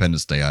speech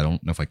Independence Day, I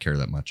don't know if I care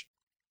that much.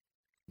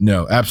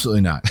 No,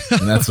 absolutely not.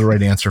 And that's the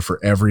right answer for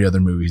every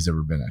other movie he's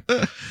ever been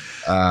in.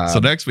 So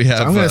next we have...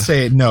 So I'm going to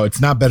say, no, it's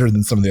not better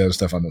than some of the other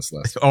stuff on this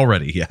list.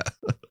 Already, yeah.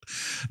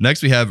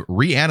 Next we have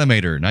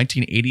Reanimator,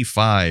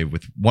 1985,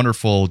 with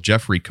wonderful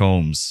Jeffrey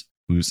Combs,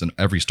 who's in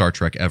every Star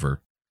Trek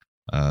ever.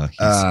 He's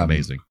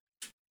amazing.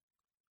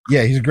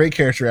 Yeah, he's a great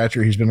character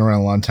actor. He's been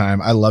around a long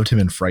time. I loved him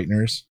in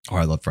Frighteners. Oh,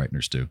 I love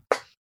Frighteners too.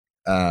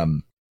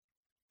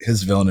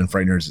 His villain in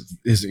Frighteners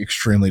is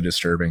extremely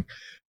disturbing.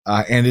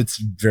 And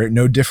it's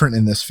no different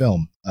in this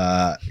film.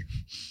 I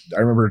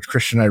remember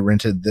Christian and I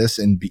rented this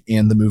and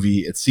the movie,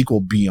 its sequel,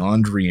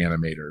 Beyond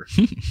Reanimator.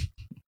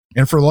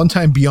 And for a long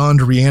time,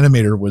 Beyond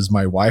Reanimator was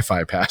my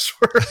Wi-Fi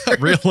password.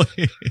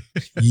 Really?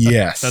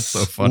 Yes. That's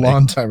so funny. A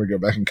long time ago,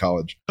 back in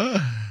college.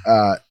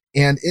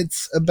 And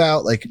it's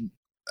about like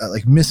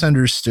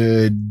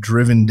misunderstood,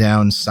 driven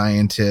down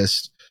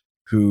scientist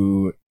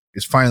who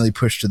is finally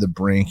pushed to the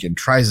brink and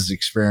tries his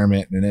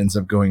experiment, and it ends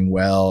up going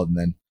well, and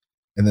then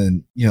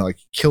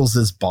kills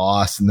his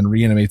boss, and then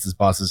reanimates his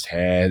boss's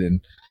head,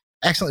 and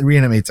accidentally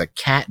reanimates a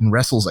cat and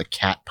wrestles a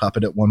cat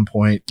puppet at one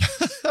point.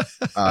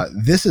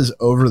 This is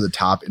over the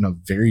top in a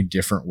very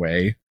different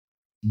way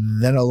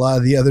than a lot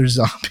of the other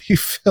zombie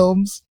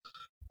films.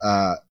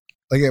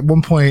 Like at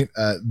one point,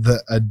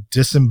 a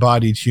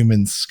disembodied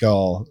human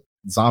skull,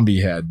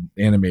 zombie head,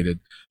 animated,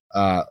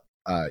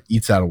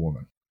 eats out a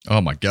woman.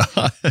 Oh my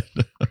God.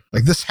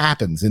 Like this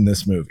happens in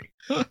this movie.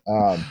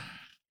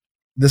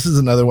 This is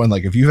another one.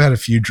 Like if you've had a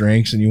few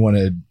drinks and you want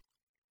to,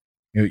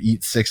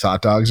 eat 6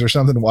 hot dogs or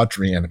something, watch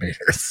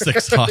Reanimator.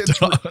 6 hot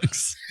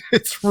dogs.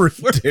 It's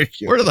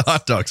ridiculous. Where do the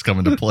hot dogs come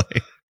into play?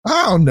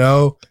 I don't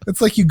know.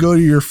 It's like you go to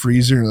your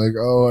freezer and you're like,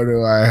 oh, what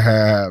do I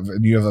have?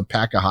 And you have a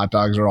pack of hot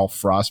dogs that are all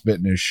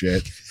frostbitten as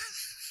shit.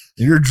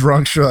 And you're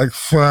drunk, so you're like,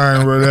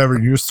 fine, whatever.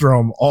 You just throw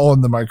them all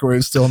in the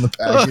microwave, still in the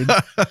package.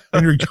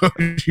 And you're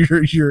going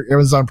to your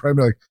Amazon Prime,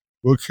 you're like,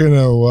 what can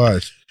I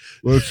watch?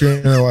 What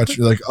can I watch?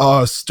 You're like,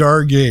 oh,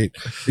 Stargate.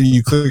 And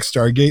you click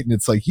Stargate, and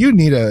it's like,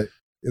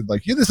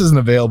 this isn't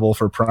available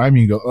for Prime.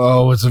 You go,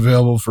 oh, it's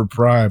available for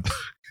Prime.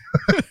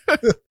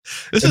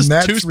 This is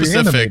too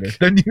specific.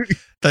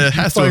 That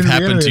has to have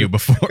happened to you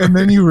before. And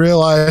then you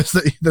realize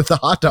that the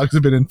hot dogs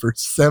have been in for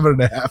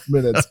 7.5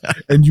 minutes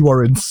and you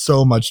are in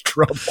so much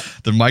trouble.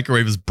 The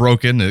microwave is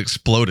broken. It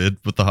exploded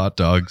with the hot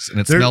dogs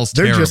and smells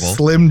terrible. They're just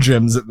Slim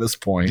Jims at this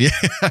point.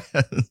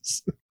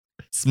 Yes. It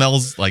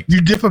smells like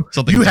you dip them.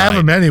 You have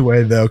them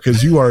anyway, though,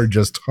 because you are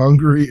just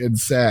hungry and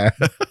sad.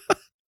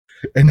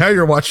 And now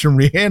you're watching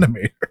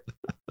Reanimator.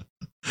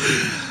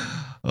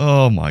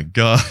 Oh my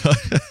God.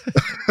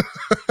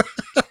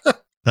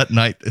 That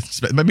night,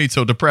 it made me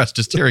so depressed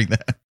just hearing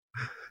that.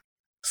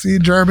 See,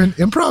 Jarman,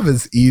 improv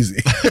is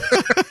easy.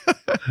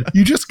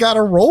 You just got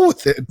to roll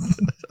with it.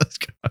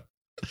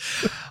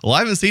 Well, I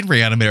haven't seen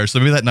Reanimator, so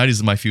maybe that night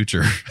is in my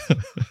future.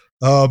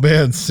 Oh,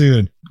 man,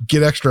 soon.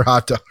 Get extra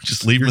hot dogs.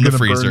 Just leave them in the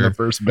freezer the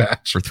first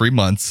batch for 3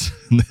 months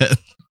and then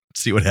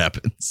see what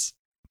happens.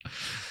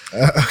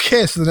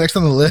 Okay, so the next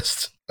on the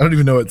list, I don't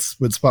even know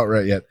what spot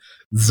we're at yet.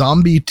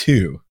 Zombie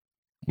 2.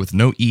 With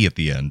no E at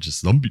the end,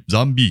 just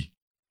Zombie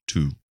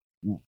 2.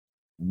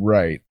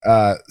 Right.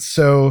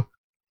 So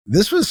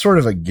this was sort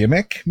of a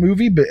gimmick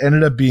movie, but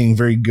ended up being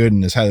very good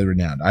and is highly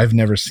renowned. I've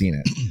never seen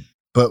it.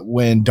 But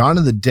when Dawn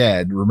of the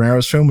Dead,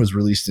 Romero's film, was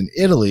released in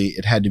Italy,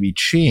 it had to be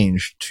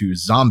changed to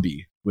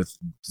Zombie with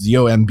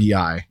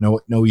Z-O-M-B-I,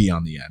 no E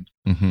on the end.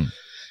 Mm-hmm.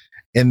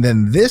 And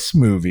then this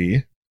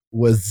movie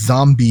was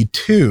Zombie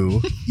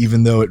 2,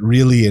 even though it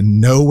really in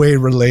no way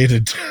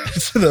related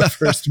to the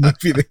first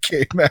movie that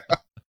came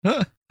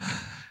out.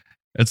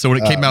 And so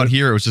when it came out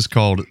here, it was just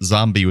called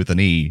Zombie with an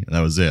E, and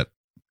that was it.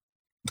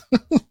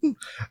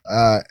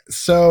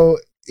 So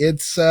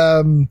it's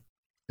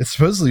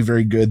supposedly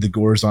very good. The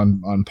gore's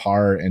on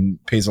par and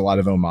pays a lot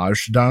of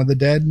homage to Dawn of the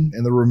Dead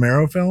and the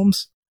Romero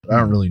films. I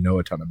don't really know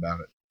a ton about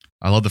it.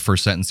 I love the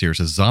first sentence here. It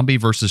says zombie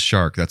versus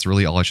shark. That's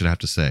really all I should have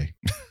to say.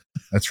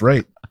 That's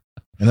right.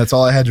 And that's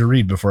all I had to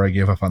read before I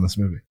gave up on this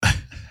movie.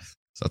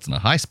 So it's in a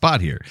high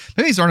spot here.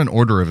 Maybe these aren't in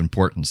order of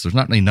importance. There's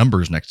not any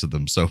numbers next to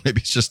them. So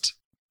maybe it's just...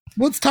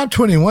 Well, it's top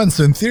 21.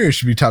 So in theory, it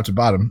should be top to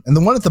bottom. And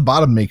the one at the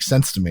bottom makes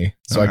sense to me.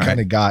 So all I kind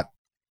of got...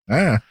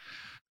 Well,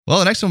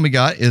 the next one we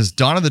got is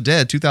Dawn of the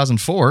Dead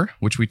 2004,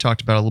 which we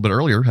talked about a little bit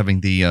earlier,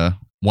 having the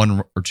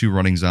 1 or 2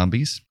 running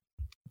zombies.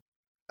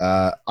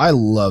 I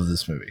love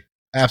this movie.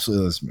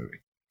 Absolutely love this movie.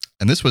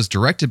 And this was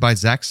directed by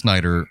Zack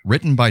Snyder,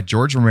 written by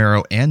George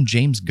Romero and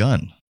James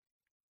Gunn.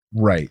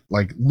 Right.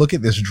 Like, look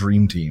at this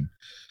dream team.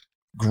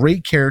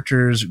 Great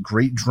characters,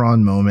 great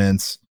drawn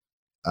moments,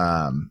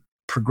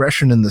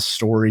 progression in the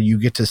story. You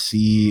get to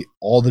see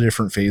all the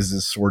different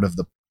phases, sort of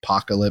the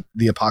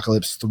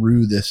apocalypse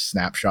through this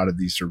snapshot of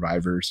these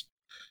survivors.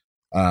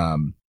 A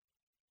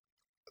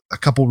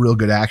couple real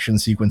good action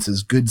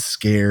sequences, good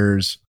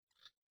scares.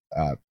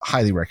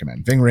 Highly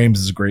recommend. Ving Rhames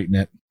is great in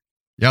it.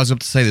 Yeah, I was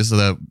about to say this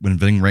is when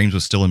Ving Rhames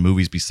was still in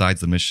movies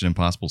besides the Mission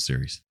Impossible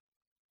series.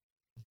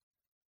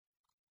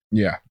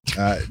 Yeah,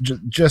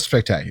 just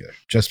spectacular.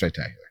 Just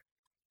spectacular.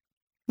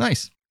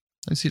 Nice.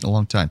 I've seen it in a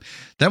long time.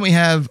 Then we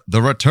have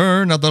The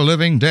Return of the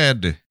Living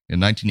Dead in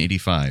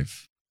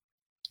 1985.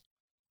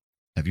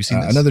 Have you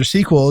seen this? Another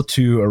sequel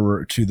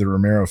to the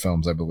Romero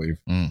films, I believe.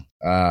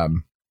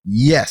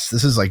 Yes,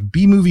 this is like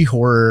B-movie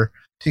horror.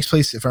 Takes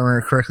place, if I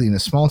remember correctly, in a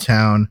small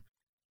town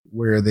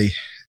where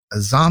a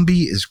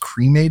zombie is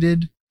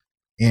cremated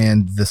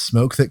and the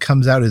smoke that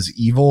comes out is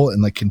evil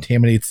and like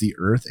contaminates the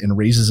earth and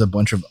raises a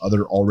bunch of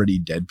other already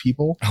dead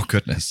people. Oh,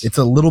 goodness. It's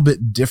a little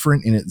bit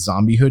different in its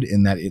zombiehood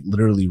in that it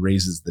literally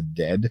raises the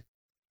dead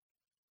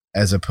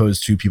as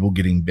opposed to people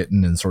getting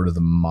bitten in sort of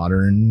the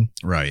modern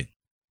right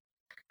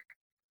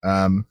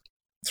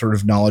sort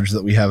of knowledge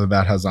that we have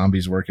about how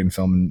zombies work in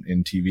film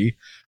and TV.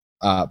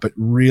 But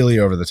really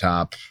over the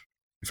top,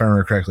 if I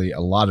remember correctly,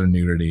 a lot of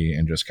nudity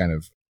and just kind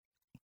of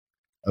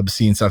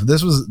obscene stuff.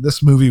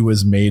 This movie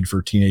was made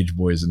for teenage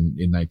boys in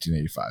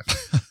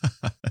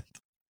 1985,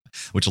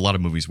 which a lot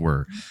of movies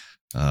were.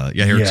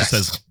 Here it just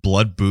says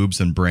blood, boobs,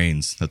 and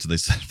brains. That's what they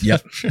said.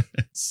 Yep.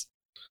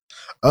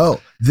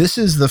 Oh, this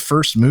is the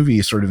first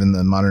movie, sort of in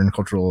the modern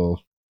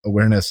cultural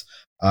awareness,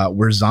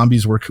 where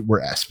zombies were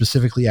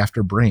specifically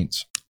after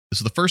brains.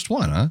 This is the first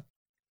one, huh?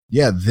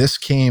 Yeah,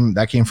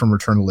 that came from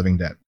Return of the Living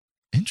Dead.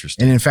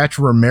 Interesting. And in fact,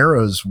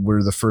 Romero's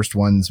were the first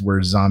ones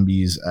where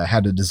zombies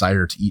had a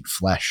desire to eat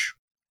flesh.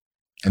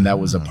 And that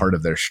was a part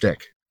of their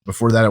shtick.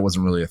 Before that, it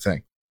wasn't really a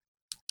thing.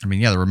 I mean,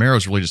 yeah, the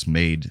Romero's really just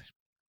made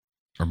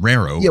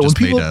Romero. Yeah,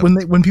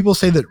 when people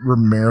say that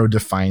Romero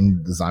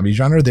defined the zombie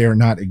genre, they are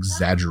not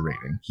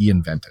exaggerating. He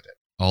invented it.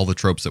 All the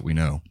tropes that we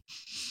know.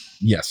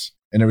 Yes,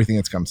 and everything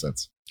that's come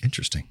since.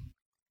 Interesting.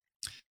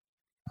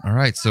 All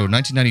right, so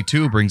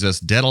 1992 brings us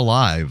Dead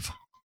Alive,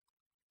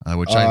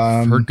 which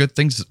I've heard good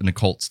things in a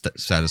cult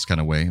status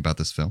kind of way about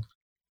this film.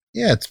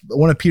 Yeah, it's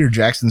one of Peter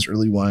Jackson's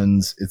early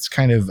ones. It's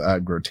kind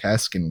of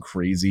grotesque and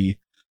crazy.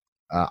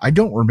 I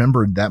don't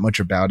remember that much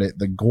about it.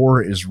 The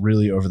gore is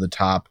really over the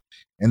top.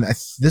 And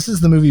this is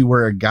the movie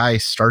where a guy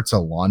starts a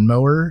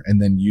lawnmower and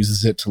then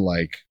uses it to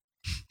like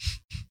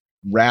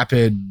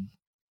rapid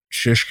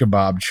shish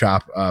kebab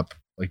chop up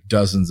like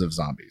dozens of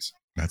zombies.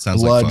 That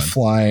sounds like fun.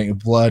 Flying,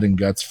 blood and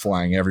guts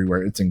flying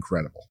everywhere. It's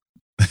incredible.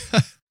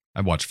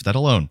 I watched for that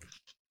alone.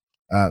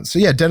 So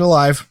yeah, Dead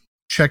Alive.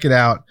 Check it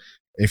out.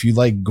 If you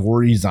like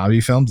gory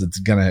zombie films, it's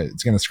gonna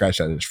scratch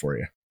that itch for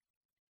you.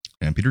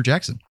 And Peter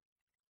Jackson.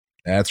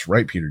 That's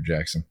right, Peter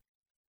Jackson.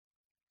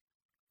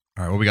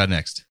 All right, what we got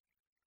next?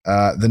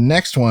 The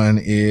next one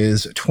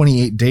is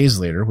 28 Days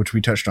Later, which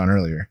we touched on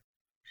earlier.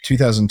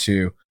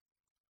 2002.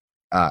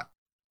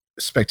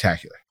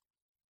 Spectacular.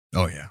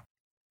 Oh, yeah.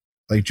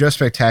 Like, just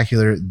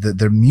spectacular.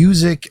 The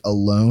music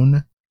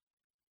alone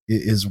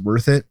is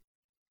worth it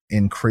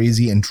and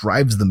crazy and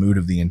drives the mood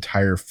of the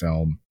entire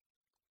film.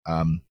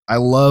 I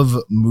love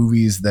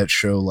movies that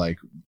show, like,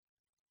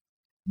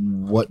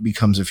 what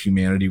becomes of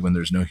humanity when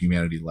there's no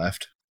humanity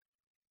left.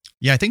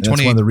 Yeah, I think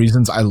that's one of the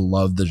reasons I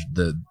love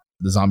the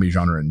zombie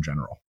genre in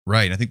general.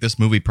 Right. I think this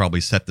movie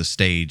probably set the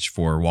stage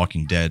for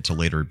Walking Dead to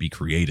later be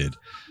created.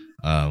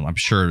 I'm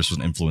sure this was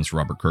an influence for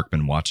Robert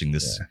Kirkman watching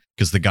this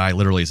because the guy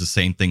literally is the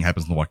same thing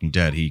happens in The Walking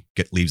Dead. He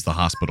leaves the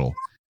hospital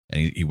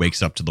and he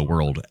wakes up to the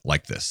world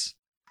like this.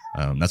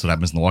 That's what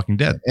happens in The Walking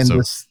Dead. And,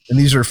 and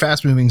these are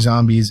fast moving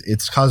zombies.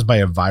 It's caused by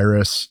a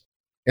virus.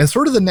 And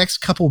sort of the next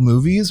couple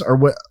movies are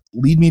what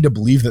lead me to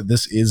believe that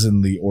this is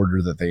in the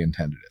order that they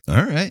intended it.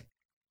 All right.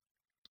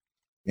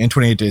 And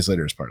 28 Days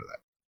Later is part of that.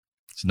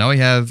 So now we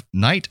have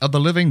Night of the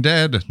Living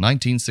Dead,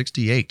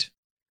 1968.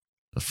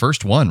 The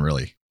first one,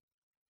 really.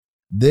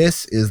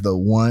 This is the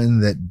one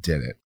that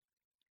did it.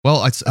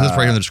 Well, it says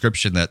right in the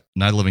description that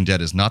Night of the Living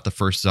Dead is not the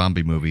first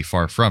zombie movie,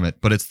 far from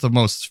it, but it's the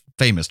most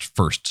famous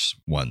first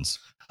ones.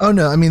 Oh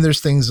no, I mean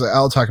there's things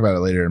I'll talk about it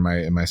later in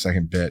my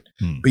second bit.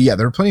 But yeah,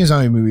 there were plenty of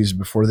zombie movies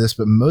before this,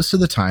 but most of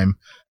the time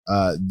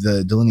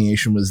the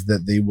delineation was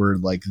that they were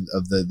like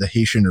of the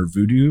Haitian or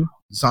voodoo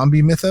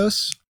zombie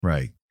mythos.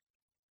 Right.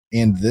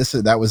 And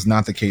that was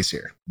not the case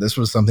here. This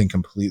was something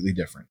completely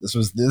different. This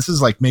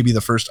is like maybe the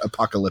first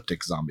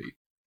apocalyptic zombie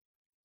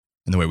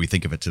in the way we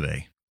think of it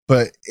today.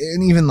 But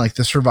and even like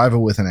the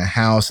survival within a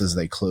house as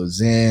they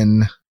close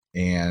in,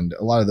 and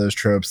a lot of those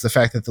tropes. The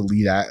fact that the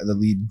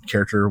lead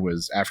character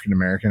was African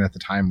American at the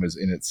time was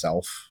in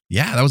itself,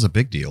 yeah, that was a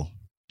big deal,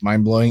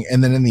 mind blowing.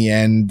 And then in the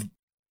end,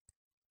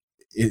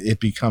 it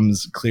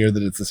becomes clear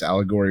that it's this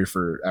allegory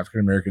for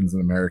African Americans in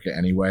America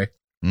anyway.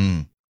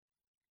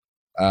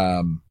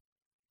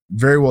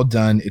 Very well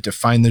done. It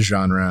defined the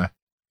genre,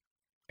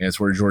 and it's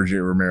where George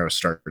A. Romero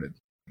started,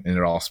 and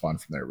it all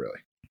spawned from there, really.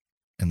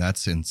 And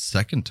that's in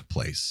second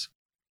place.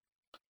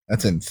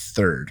 That's in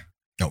third.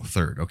 Oh,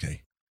 third.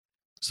 Okay.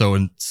 So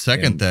in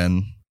second,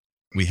 then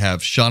we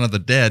have Shaun of the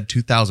Dead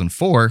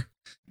 2004,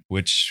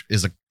 which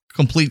is a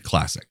complete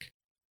classic.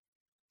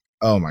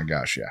 Oh my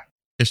gosh. Yeah.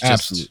 It's just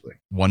absolutely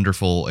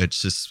wonderful.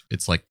 It's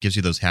like gives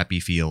you those happy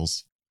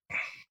feels.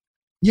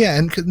 Yeah.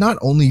 And not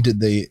only did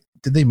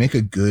they make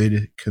a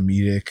good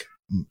comedic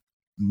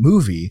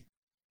movie,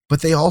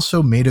 but they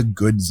also made a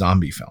good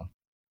zombie film.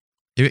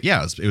 It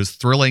was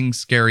thrilling,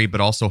 scary,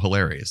 but also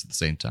hilarious at the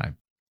same time.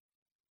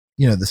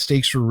 You know, the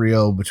stakes were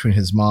real between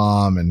his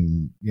mom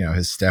and, you know,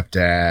 his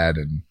stepdad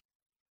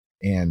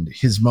and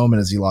his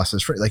moment as he lost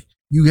his friend. Like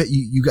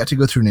you got to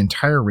go through an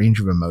entire range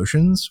of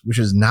emotions, which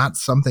is not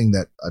something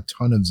that a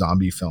ton of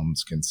zombie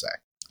films can say.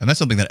 And that's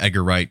something that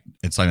Edgar Wright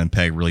and Simon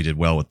Pegg really did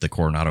well with the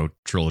Coronado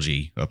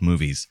trilogy of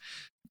movies.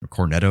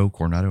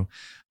 Cornetto.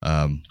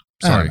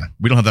 Sorry,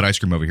 we don't have that ice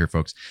cream over here,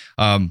 folks.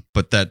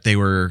 But that they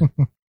were,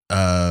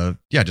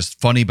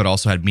 just funny, but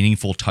also had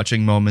meaningful,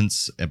 touching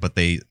moments. But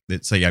it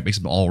makes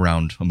an all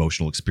around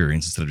emotional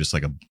experience instead of just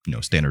like a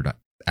standard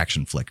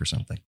action flick or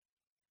something.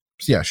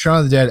 So yeah, Shaun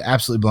of the Dead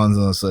absolutely belongs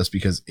on this list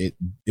because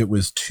it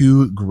was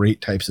two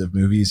great types of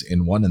movies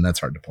in one, and that's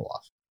hard to pull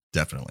off.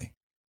 Definitely,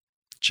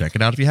 check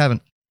it out if you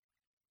haven't.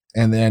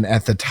 And then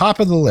at the top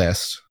of the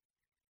list.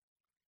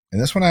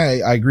 And this one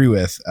I agree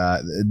with,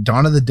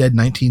 Dawn of the Dead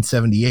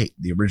 1978,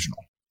 the original.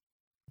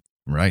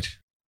 Right.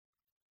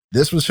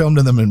 This was filmed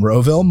in the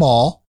Monroeville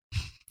Mall.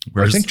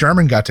 I think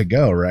Jarman got to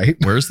go, right?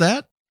 Where's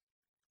that?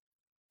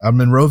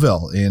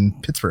 Monroeville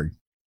in Pittsburgh.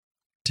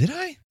 Did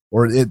I?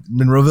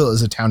 Monroeville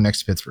is a town next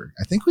to Pittsburgh.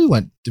 I think we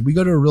went. Did we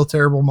go to a real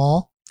terrible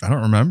mall? I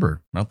don't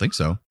remember. I don't think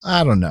so.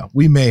 I don't know.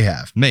 We may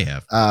have.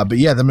 But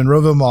yeah, the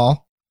Monroeville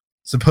Mall.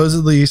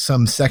 Supposedly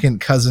some second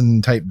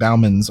cousin type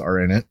Baumans are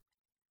in it.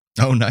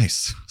 Oh,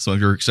 nice. Some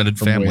of your extended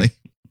family.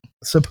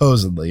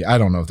 Supposedly. I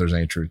don't know if there's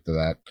any truth to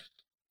that.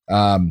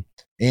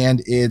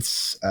 And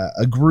it's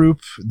a group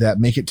that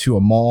make it to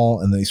a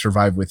mall and they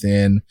survive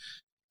within.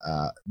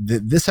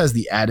 This has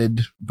the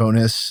added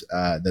bonus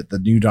that the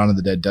new Dawn of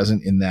the Dead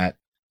doesn't, in that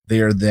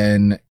they are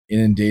then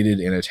inundated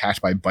and attacked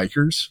by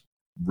bikers,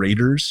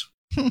 raiders.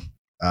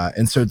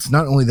 And so it's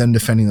not only them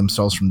defending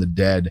themselves from the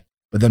dead,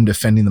 but them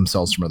defending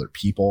themselves from other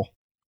people.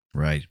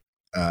 Right.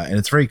 And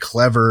it's very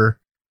clever.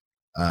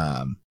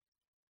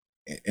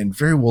 And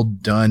very well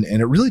done,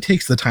 and it really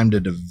takes the time to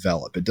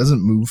develop. It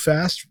doesn't move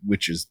fast,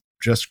 which is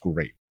just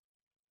great.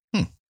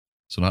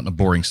 So not in a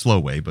boring, slow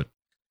way, but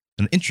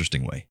an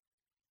interesting way.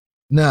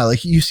 No,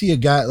 like you see a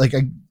guy,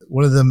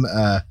 one of them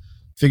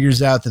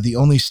figures out that the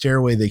only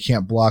stairway they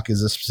can't block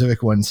is a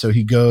specific one, so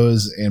he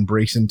goes and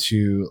breaks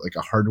into like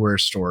a hardware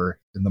store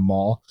in the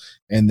mall,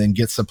 and then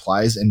gets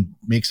supplies and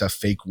makes a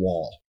fake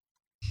wall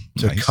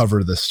to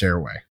cover the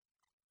stairway.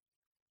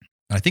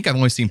 I think I've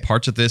only seen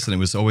parts of this, and it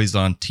was always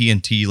on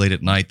TNT late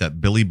at night, that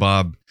Billy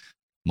Bob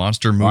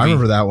monster movie. I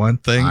remember that one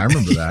thing. I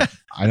remember that.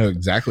 I know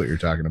exactly what you're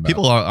talking about.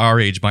 People our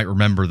age might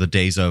remember the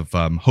days of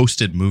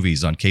hosted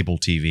movies on cable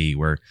TV,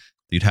 where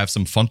you'd have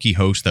some funky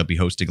host that'd be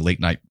hosting late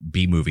night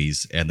B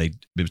movies, and they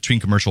between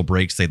commercial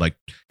breaks they'd like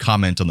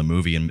comment on the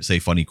movie and say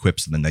funny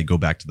quips, and then they'd go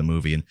back to the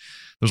movie. And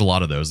there's a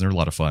lot of those, and they're a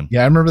lot of fun.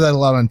 Yeah, I remember that a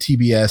lot on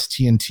TBS,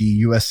 TNT,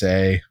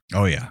 USA.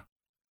 Oh yeah.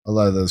 A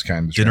lot of those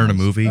kinds of Dinner shows. in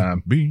a movie.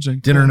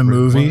 Dinner in a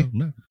movie.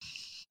 No.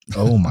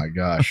 Oh my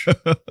gosh.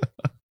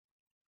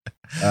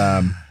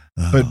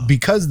 But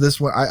because this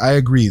one, I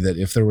agree that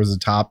if there was a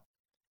top,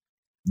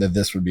 that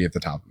this would be at the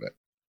top of it.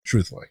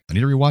 Truthfully. I need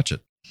to rewatch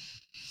it.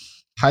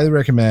 Highly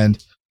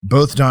recommend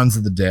both Dawns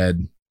of the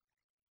Dead,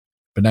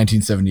 but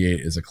 1978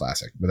 is a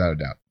classic, without a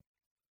doubt.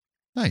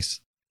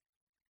 Nice.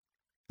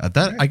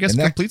 I guess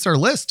completes our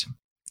list.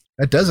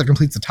 That does. It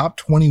completes the top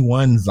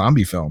 21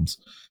 zombie films.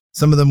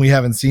 Some of them we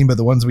haven't seen, but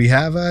the ones we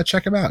have,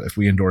 check them out if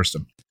we endorsed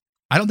them.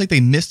 I don't think they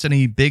missed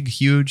any big,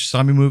 huge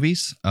zombie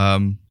movies.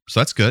 So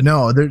that's good.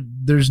 No,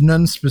 there's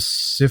none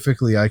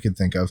specifically I could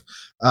think of.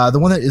 The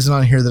one that isn't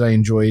on here that I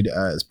enjoyed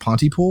is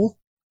Pontypool.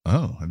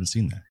 Oh, I haven't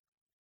seen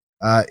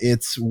that.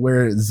 It's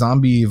where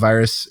zombie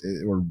virus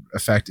or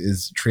effect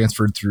is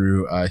transferred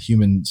through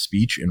human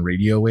speech and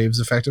radio waves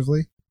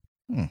effectively.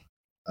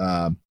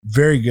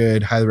 Very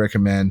good. Highly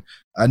recommend.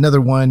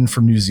 Another one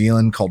from New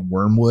Zealand called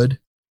Wormwood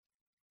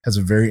has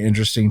a very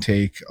interesting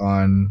take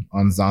on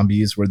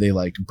zombies where they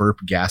like burp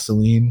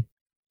gasoline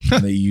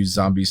and they use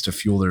zombies to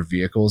fuel their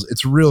vehicles.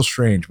 It's real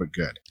strange, but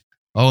good.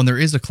 Oh, and there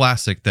is a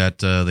classic that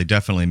they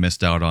definitely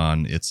missed out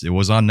on. It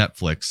was on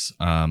Netflix.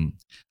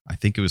 I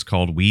think it was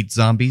called Weed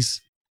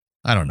Zombies.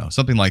 I don't know,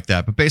 something like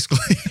that. But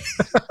basically,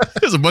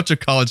 there's a bunch of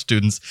college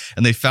students,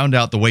 and they found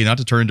out the way not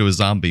to turn into a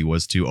zombie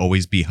was to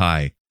always be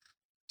high.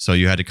 So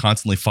you had to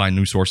constantly find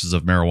new sources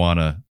of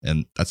marijuana,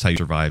 and that's how you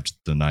survived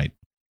the night.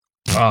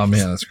 Oh,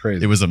 man, that's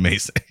crazy. It was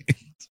amazing.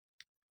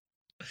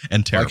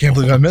 And terrible. I can't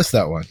believe I missed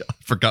that one. I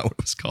forgot what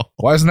it was called.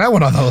 Why isn't that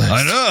one on the list?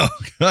 I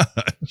know.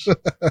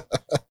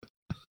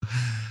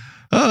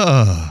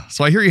 Gosh.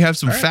 So I hear you have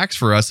some facts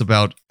for us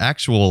about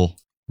actual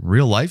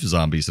real life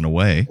zombies in a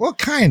way. Well,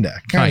 kind of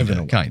in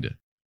a way.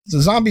 So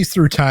zombies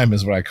through time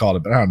is what I called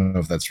it, but I don't know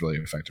if that's really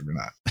effective or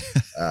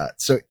not.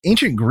 So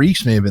ancient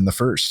Greeks may have been the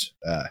first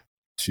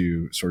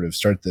to sort of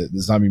start the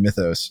zombie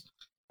mythos.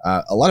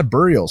 A lot of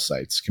burial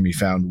sites can be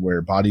found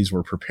where bodies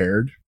were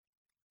prepared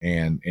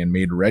and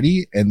made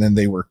ready, and then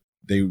they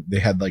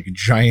had like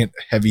giant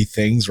heavy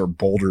things or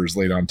boulders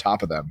laid on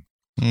top of them,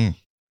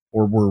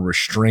 or were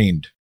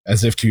restrained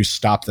as if to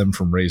stop them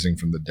from raising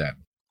from the dead.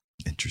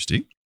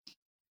 Interesting.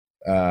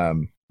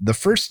 The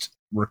first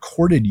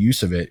recorded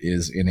use of it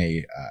is in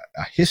a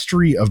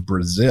history of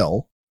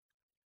Brazil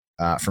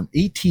from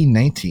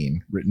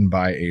 1819, written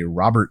by a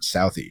Robert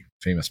Southey,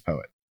 famous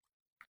poet.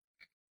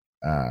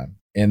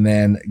 And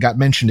then got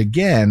mentioned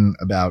again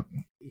about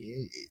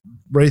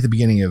right at the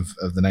beginning of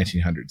the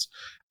 1900s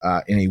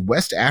in a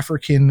West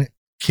African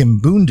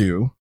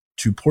Kimbundu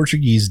to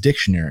Portuguese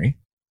dictionary,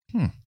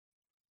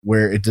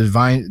 where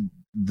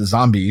the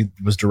zombie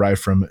was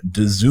derived from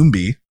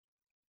dzumbi,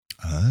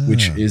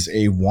 which is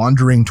a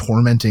wandering,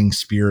 tormenting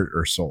spirit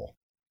or soul.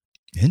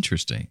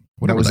 Interesting.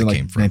 That was in like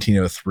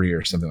 1903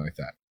 or something like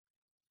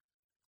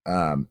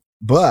that.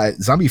 But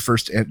zombie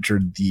first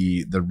entered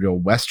the real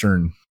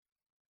Western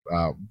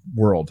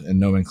world and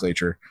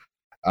nomenclature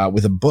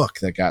with a book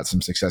that got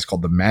some success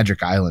called The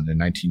Magic Island in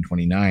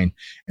 1929.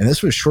 And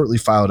this was shortly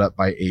followed up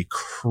by a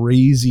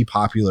crazy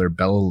popular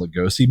Bela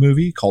Lugosi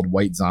movie called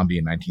White Zombie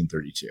in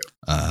 1932.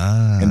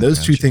 And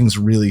those two things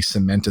really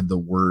cemented the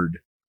word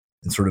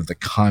and sort of the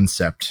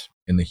concept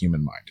in the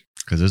human mind.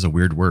 Because there's a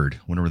weird word.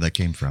 Wonder where that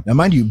came from. Now,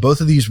 mind you,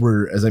 both of these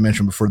were, as I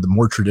mentioned before, the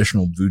more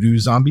traditional voodoo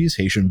zombies,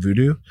 Haitian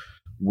voodoo,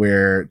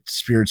 where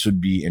spirits would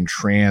be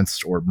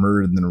entranced or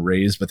murdered and then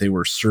raised, but they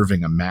were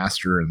serving a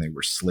master and they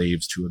were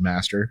slaves to a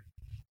master.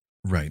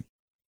 Right.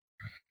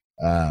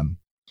 And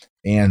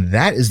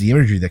that is the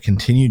imagery that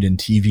continued in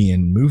TV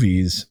and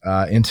movies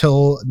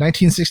until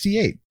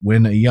 1968,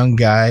 when a young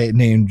guy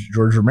named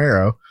George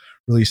Romero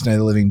released Night of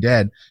the Living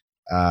Dead,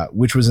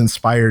 which was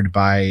inspired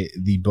by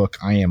the book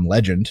I Am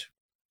Legend,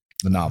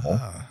 the novel,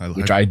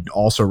 which I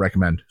also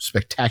recommend.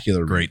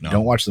 Spectacular. Great novel.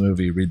 Don't watch the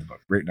movie, read the book.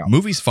 Great novel.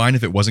 Movie's fine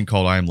if it wasn't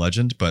called I Am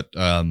Legend, but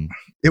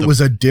it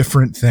was a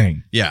different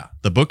thing. Yeah,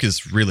 the book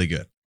is really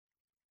good.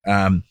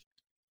 And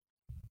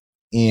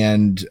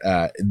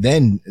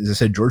then, as I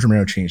said, George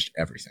Romero changed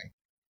everything.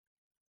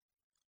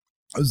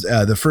 It was,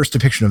 the first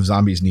depiction of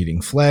zombies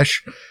needing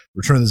flesh.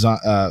 Return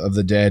of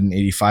the Dead in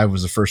 85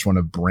 was the first one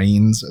of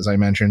brains, as I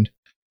mentioned.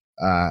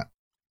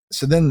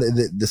 So then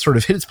the sort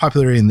of hit its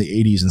popularity in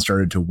the 80s and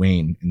started to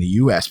wane in the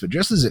US. But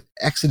just as it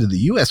exited the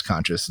US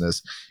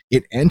consciousness,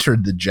 it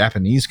entered the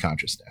Japanese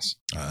consciousness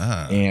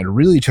and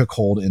really took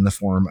hold in the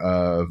form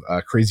of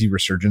a crazy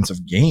resurgence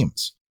of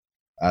games.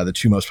 The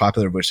two most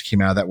popular of which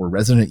came out of that were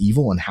Resident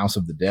Evil and House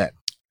of the Dead.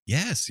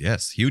 Yes.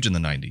 Huge in the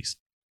 90s.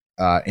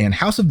 And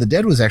House of the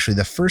Dead was actually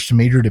the first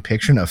major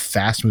depiction of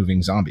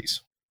fast-moving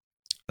zombies.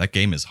 That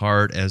game is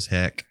hard as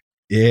heck.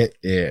 It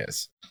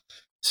is.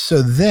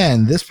 So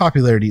then this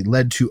popularity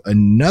led to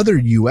another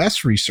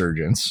US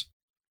resurgence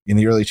in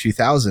the early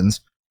 2000s,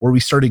 where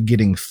we started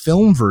getting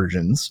film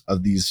versions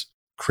of these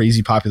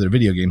crazy popular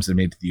video games that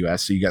made to the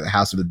US. So you got the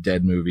House of the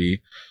Dead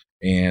movie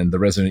and the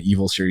Resident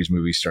Evil series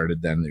movie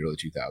started then in the early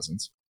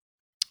 2000s.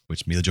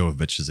 Which Mila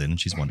Jovovich is in, and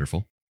she's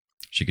wonderful.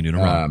 She can do no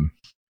wrong.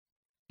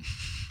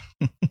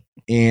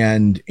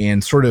 And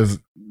sort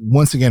of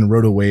once again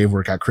rode a wave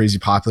where it got crazy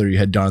popular. You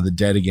had Dawn of the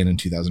Dead again in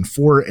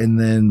 2004, and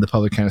then the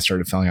public kind of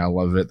started falling out of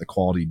love with it. The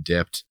quality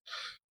dipped.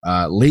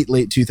 Late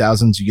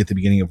 2000s, you get the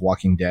beginning of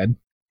Walking Dead.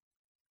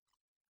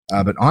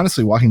 But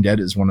honestly, Walking Dead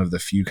is one of the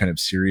few kind of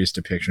serious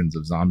depictions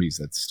of zombies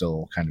that's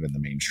still kind of in the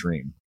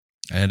mainstream.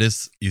 And it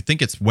is, you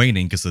think it's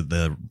waning because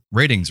the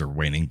ratings are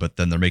waning, but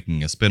then they're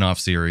making a spin-off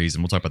series,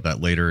 and we'll talk about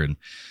that later. And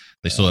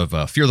they still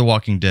have Fear the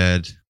Walking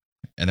Dead.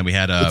 And then we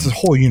had it's a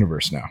whole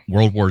universe now.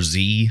 World War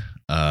Z,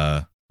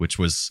 which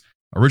was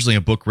originally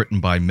a book written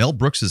by Mel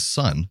Brooks'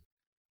 son.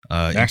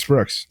 Max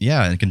Brooks.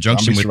 Yeah, in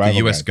conjunction with the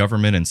U.S. guide.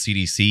 government and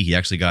CDC, he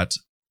actually got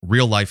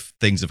real life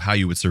things of how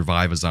you would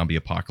survive a zombie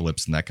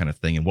apocalypse and that kind of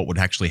thing, and what would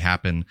actually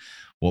happen.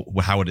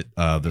 How would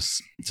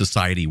this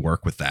society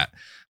work with that?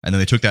 And then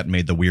they took that and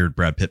made the weird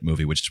Brad Pitt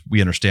movie, which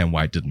we understand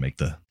why it didn't make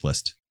the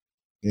list.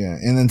 Yeah,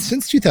 and then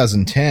since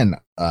 2010,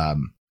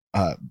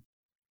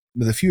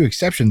 with a few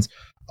exceptions,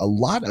 a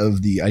lot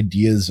of the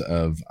ideas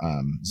of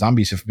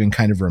zombies have been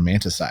kind of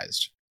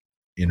romanticized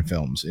in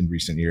films in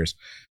recent years.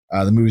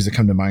 The movies that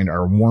come to mind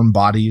are Warm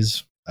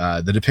Bodies,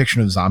 the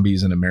depiction of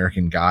zombies in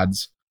American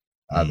Gods,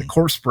 The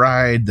Corpse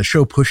Bride, the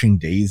show Pushing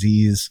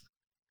Daisies,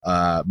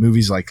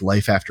 movies like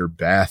Life After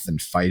Beth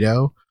and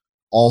Fido,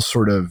 all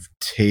sort of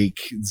take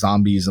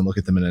zombies and look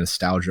at them in a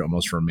nostalgia,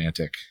 almost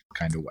romantic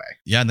kind of way.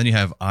 Yeah, and then you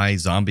have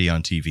iZombie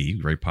on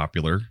TV, very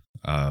popular.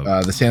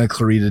 The Santa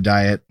Clarita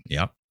Diet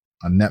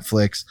on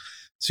Netflix.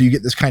 So you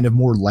get this kind of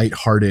more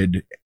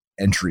lighthearted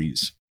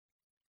entries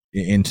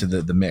into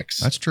the mix.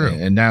 That's true.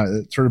 And now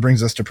it sort of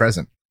brings us to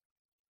present.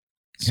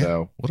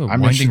 So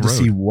I'm interested to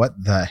see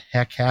what the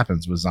heck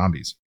happens with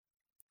zombies.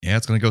 Yeah,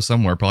 it's going to go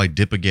somewhere, probably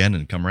dip again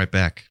and come right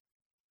back.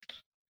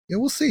 Yeah,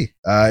 we'll see.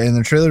 In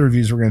the trailer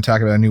reviews, we're going to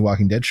talk about a new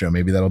Walking Dead show.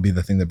 Maybe that'll be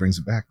the thing that brings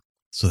it back.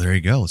 So there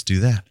you go. Let's do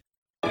that.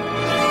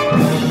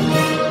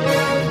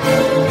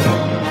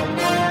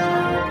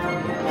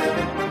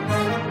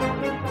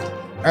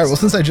 All right. Well,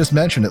 since I just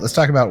mentioned it, let's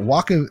talk about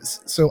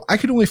So I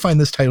could only find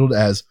this titled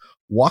as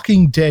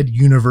Walking Dead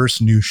Universe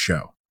New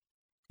Show.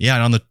 Yeah,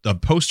 and on the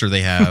poster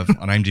they have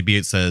on IMDb,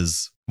 it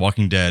says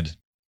Walking Dead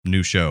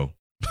New Show.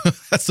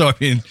 So, I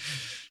mean,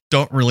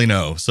 don't really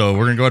know. So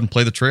we're going to go ahead and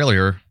play the trailer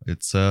here.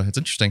 It's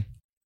interesting.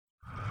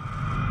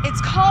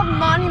 It's called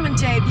Monument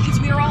Day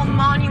because we are all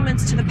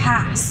monuments to the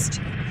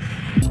past.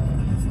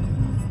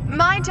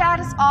 My dad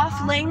is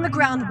off laying the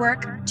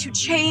groundwork to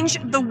change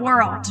the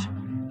world.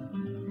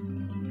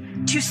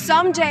 To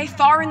someday,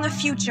 far in the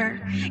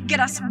future, get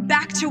us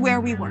back to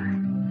where we were.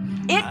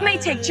 It may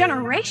take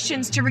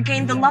generations to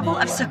regain the level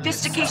of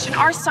sophistication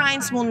our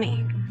science will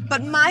need,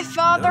 but my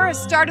father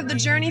has started the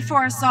journey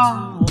for us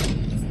all.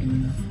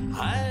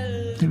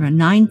 There are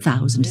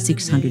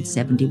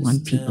 9,671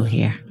 people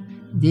here.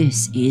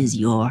 This is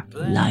your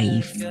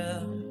life.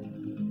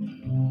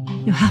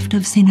 You have to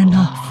have seen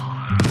enough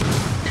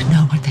to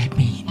know what that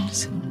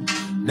means.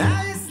 The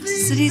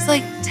city's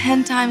like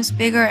 10 times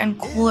bigger and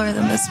cooler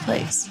than this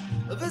place.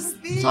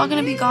 It's all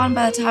gonna be gone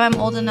by the time I'm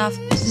old enough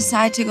to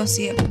decide to go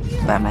see it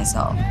by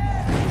myself.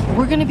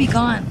 We're gonna be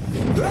gone.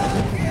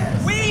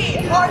 We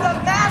are the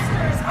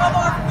masters of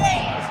our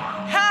fate!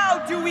 How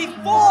do we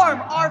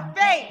form our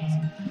fate?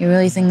 You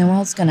really think the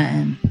world's gonna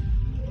end?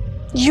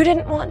 You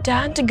didn't want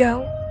Dad to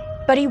go,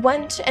 but he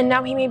went, and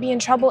now he may be in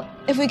trouble.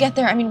 If we get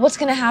there, I mean, what's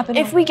gonna happen?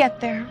 If we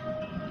get there,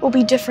 we'll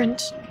be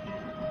different.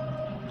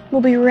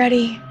 We'll be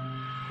ready.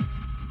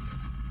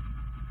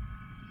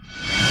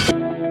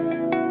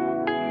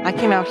 I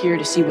came out here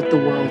to see what the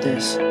world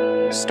is,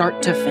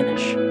 start to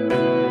finish.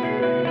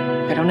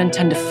 I don't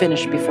intend to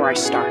finish before I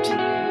start.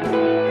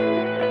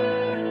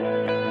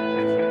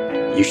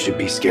 You should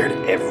be scared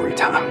every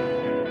time.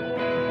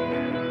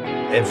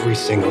 Every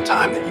single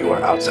time that you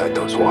are outside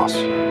those walls.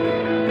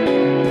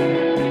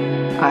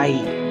 I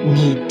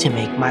need to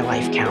make my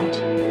life count.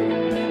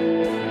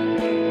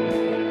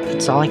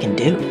 It's all I can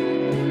do.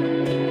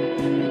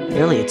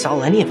 Really, it's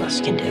all any of us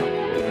can do.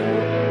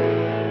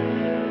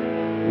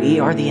 We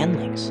are the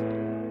endlings.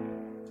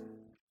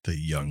 The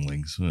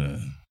younglings.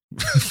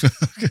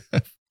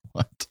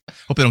 What?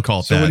 Hope they don't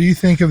call it so that. What do you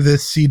think of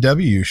this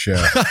CW show?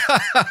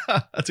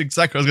 That's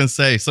exactly what I was going to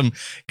say. Some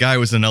guy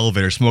was in an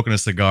elevator smoking a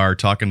cigar,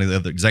 talking to the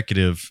other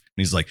executive.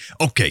 And he's like,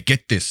 okay,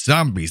 get this.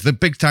 Zombies, the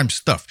big time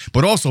stuff.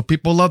 But also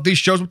people love these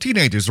shows with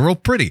teenagers. They're all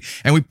pretty.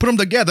 And we put them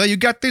together. You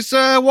got this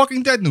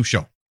Walking Dead new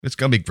show. It's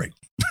going to be great.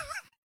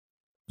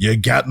 You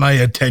got my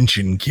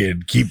attention,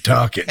 kid. Keep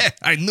talking.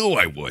 I knew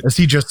I would. As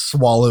he just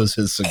swallows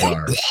his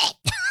cigar.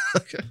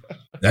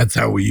 That's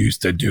how we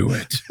used to do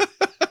it.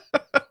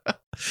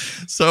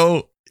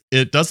 So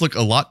it does look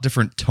a lot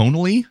different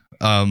tonally.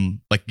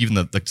 Like even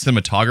the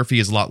cinematography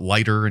is a lot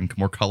lighter and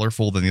more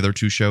colorful than the other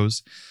two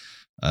shows.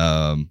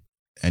 And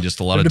just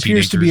a lot of teenagers. It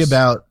appears to be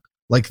about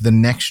like the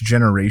next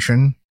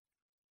generation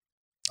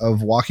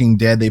of Walking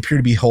Dead. They appear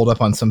to be holed up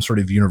on some sort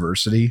of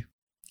university.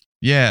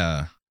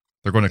 Yeah.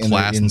 They're going to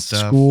class and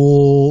stuff.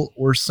 School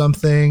or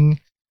something.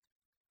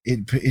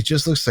 It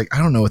just looks like, I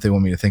don't know what they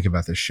want me to think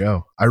about this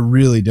show. I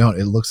really don't.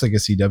 It looks like a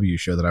CW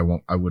show that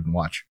I wouldn't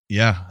watch.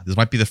 Yeah, this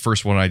might be the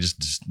first one I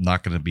just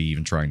not going to be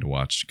even trying to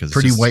watch because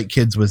pretty white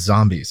kids with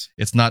zombies.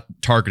 It's not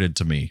targeted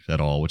to me at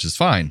all, which is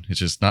fine. It's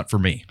just not for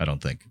me, I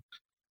don't think.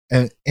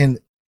 And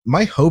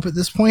my hope at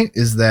this point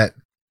is that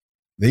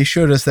they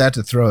showed us that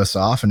to throw us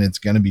off, and it's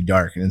going to be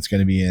dark, and it's going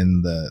to be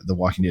in the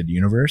Walking Dead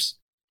universe.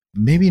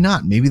 Maybe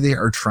not. Maybe they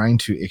are trying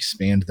to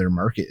expand their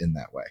market in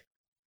that way.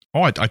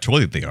 Oh, I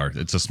totally think they are.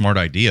 It's a smart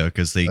idea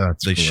because they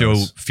show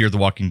Fear the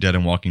Walking Dead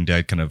and Walking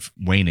Dead kind of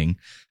waning.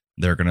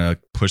 They're going to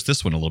push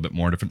this one a little bit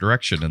more in a different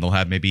direction, and they'll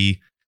have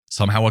maybe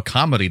somehow a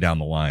comedy down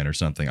the line or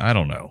something. I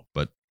don't know,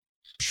 but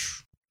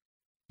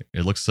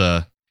it looks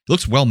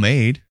well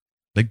made,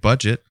 big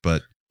budget,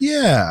 but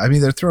yeah, I mean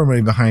they're throwing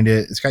money behind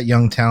it. It's got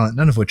young talent,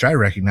 none of which I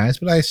recognize,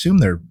 but I assume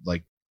they're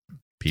like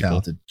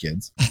talented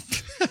kids.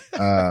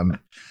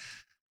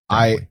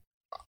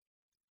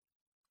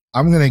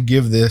 I'm going to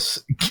give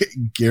this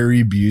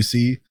Gary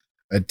Busey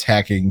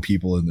attacking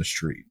people in the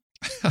street.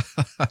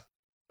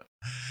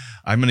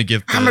 I'm going to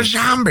give. I'm a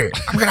zombie.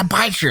 I'm going to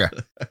bite you.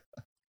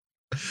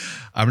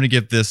 I'm going to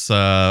give this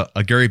a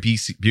Gary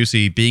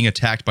Busey being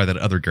attacked by that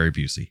other Gary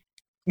Busey.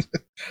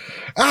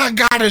 Oh,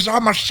 God, it's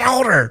on my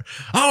shoulder.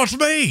 Oh, it's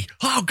me.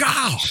 Oh,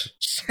 God.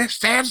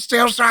 Stand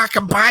still so I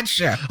can bite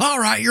you. All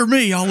right, you're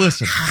me. I'll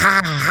listen.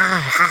 Oh,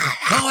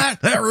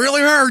 that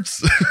really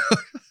hurts.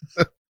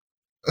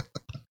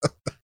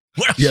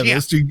 Well, yeah,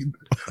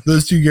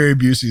 those two Gary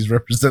Buseys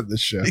represent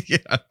this show.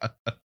 Yeah.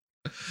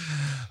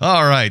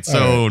 All right.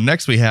 So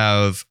next we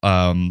have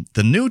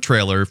the new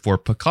trailer for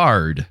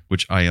Picard,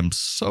 which I am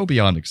so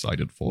beyond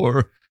excited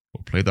for.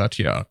 We'll play that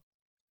here.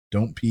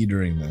 Don't pee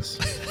during this.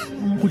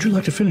 Would you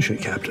like to finish it,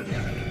 Captain?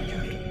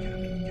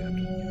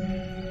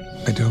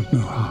 I don't know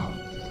how.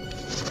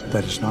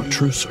 That is not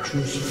true, sir.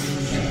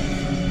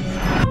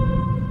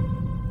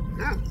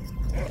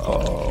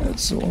 Oh,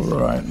 it's all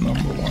right,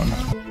 number one.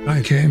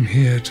 I came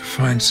here to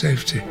find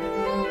safety.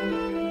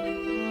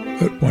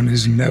 But one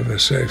is never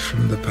safe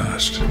from the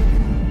past.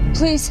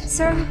 Please,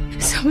 sir,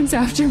 someone's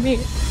after me.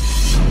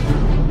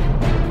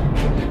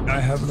 I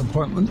have an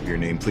appointment. Your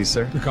name, please,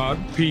 sir? Picard,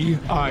 P-I-C-A-R-D.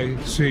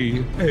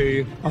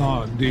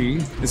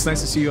 It's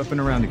nice to see you up and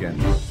around again.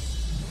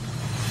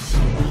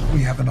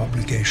 We have an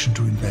obligation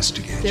to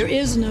investigate. There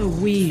is no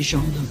we,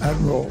 Jean-Luc.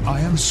 Admiral, I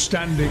am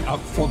standing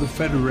up for the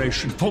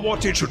Federation, for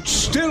what it should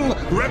still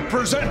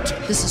represent.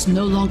 This is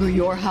no longer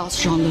your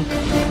house, Jean-Luc.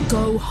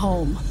 Go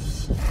home.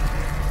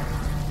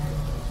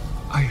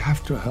 I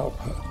have to help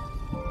her.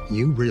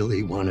 You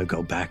really want to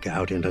go back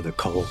out into the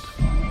cold?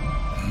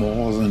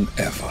 More than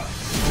ever.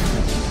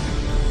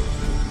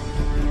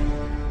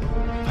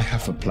 I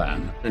have a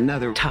plan.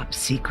 Another top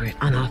secret,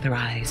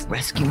 unauthorized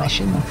rescue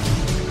mission.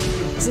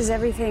 This is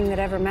everything that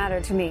ever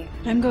mattered to me.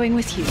 I'm going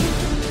with you.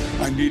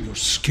 I need your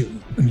skill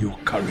and your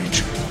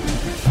courage.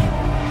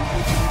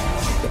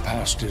 The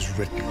past is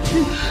written.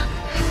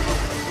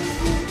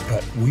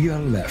 But we are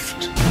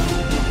left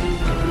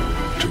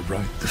to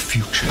write the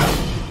future.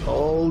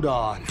 Hold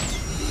on.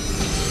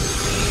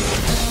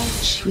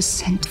 She was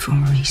sent for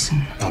a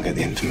reason. I'll get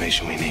the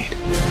information we need.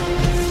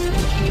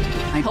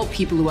 I help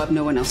people who have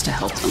no one else to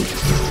help them.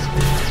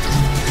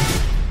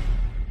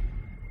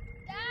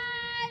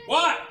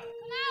 What?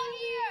 Come out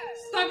here!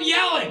 Stop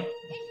yelling!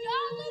 It's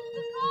Jean-Luc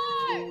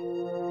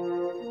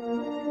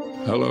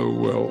Picard! Hello,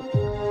 Will.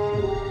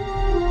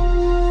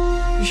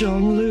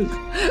 Jean-Luc.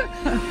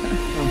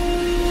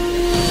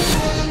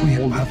 We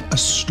all have a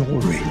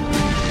story,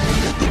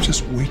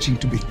 just waiting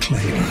to be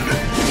claimed.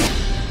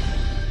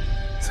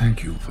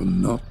 Thank you for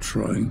not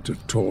trying to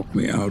talk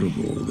me out of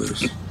all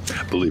this.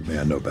 Believe me,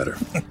 I know better.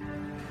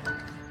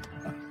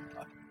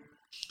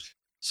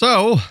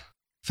 So,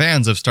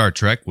 fans of Star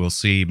Trek will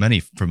see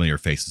many familiar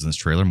faces in this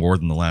trailer, more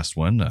than the last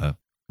one.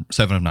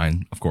 7 of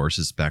 9, of course,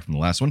 is back from the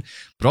last one.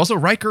 But also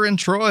Riker and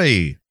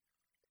Troy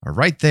are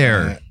right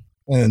there.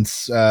 And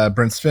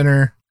Brent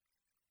Spinner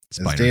as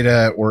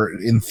Data, or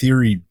in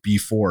theory,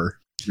 B4,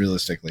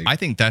 realistically. I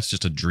think that's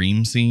just a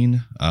dream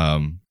scene.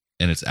 And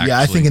it's actually... Yeah,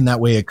 I think in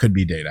that way it could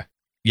be Data.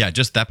 Yeah,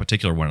 just that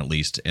particular one at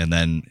least. And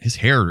then his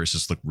hair is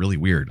just look really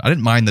weird. I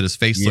didn't mind that his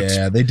face looks...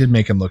 Yeah, they did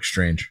make him look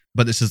strange.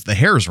 But it's just the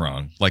hair is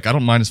wrong. Like, I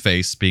don't mind his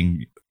face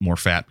being more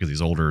fat because he's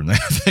older and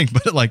that thing.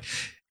 But like,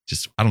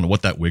 just, I don't know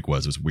what that wig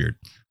was. It was weird.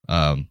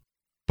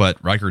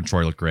 But Riker and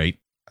Troy look great.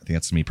 I think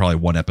that's going to be probably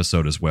one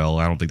episode as well.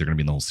 I don't think they're going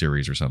to be in the whole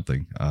series or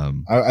something.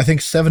 I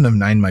think 7 of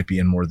 9 might be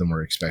in more than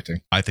we're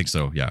expecting. I think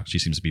so, yeah. She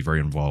seems to be very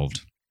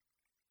involved.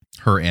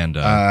 Her and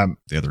the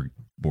other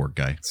Borg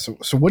guy.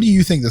 So what do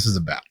you think this is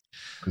about?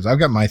 Because I've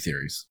got my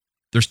theories.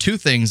 There's two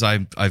things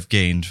I've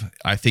gained.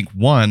 I think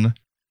one,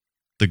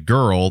 the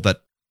girl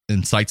that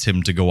incites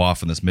him to go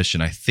off on this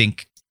mission, I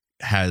think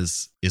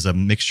is a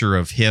mixture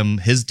of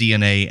his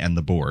DNA and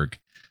the Borg.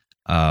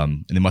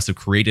 And they must have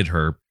created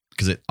her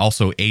because it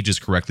also ages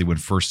correctly when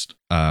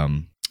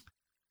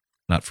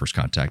not first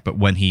contact, but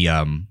when he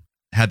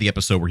had the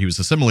episode where he was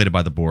assimilated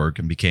by the Borg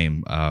and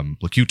became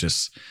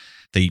Locutus.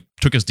 They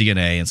took his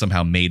DNA and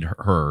somehow made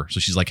her. So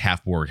she's like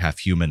half Borg, half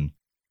human,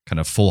 kind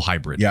of full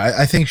hybrid. Yeah,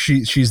 I think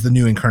she's the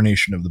new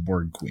incarnation of the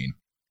Borg Queen.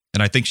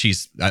 And I think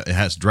she's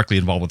has directly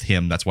involved with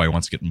him. That's why he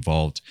wants to get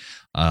involved.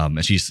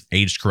 And she's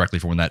aged correctly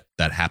for when that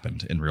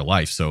happened in real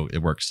life. So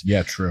it works.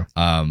 Yeah, true.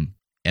 And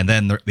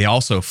then they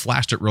also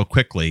flashed it real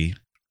quickly,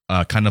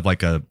 kind of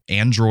like a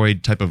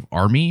android type of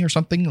army or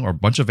something, or a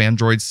bunch of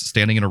androids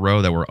standing in a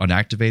row that were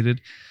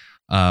unactivated.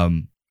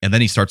 And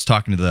then he starts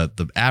talking to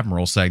the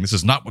admiral saying, this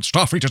is not what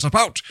Starfleet is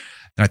about.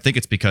 And I think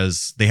it's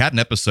because they had an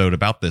episode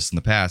about this in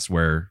the past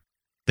where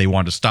they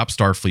wanted to stop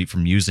Starfleet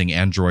from using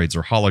androids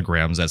or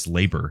holograms as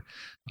labor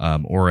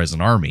or as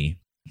an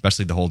army,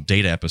 especially the whole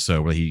Data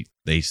episode where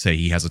they say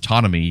he has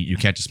autonomy. You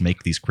can't just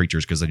make these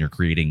creatures because then you're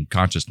creating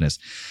consciousness.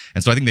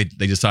 And so I think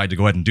they decided to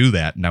go ahead and do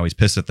that. And now he's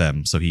pissed at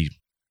them. So he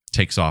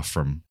takes off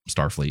from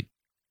Starfleet.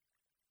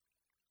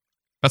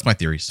 That's my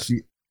theories.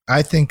 See,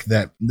 I think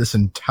that this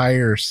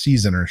entire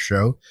season or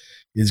show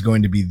is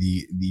going to be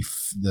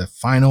the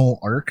final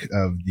arc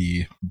of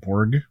the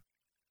Borg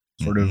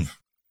sort of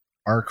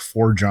arc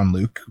for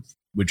Jean-Luc,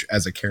 which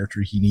as a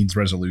character he needs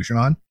resolution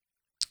on.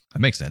 That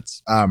makes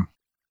sense.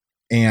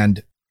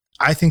 And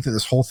I think that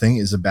this whole thing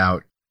is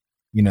about,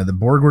 the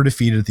Borg were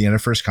defeated at the end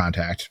of First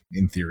Contact,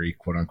 in theory,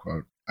 quote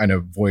unquote. I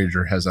know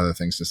Voyager has other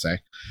things to say.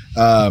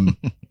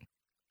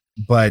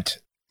 But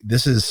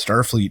this is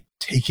Starfleet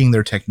taking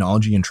their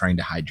technology and trying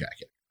to hijack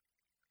it.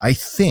 I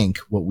think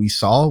what we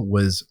saw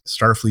was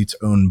Starfleet's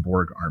own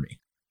Borg army.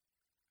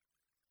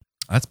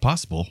 That's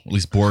possible. At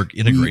least Borg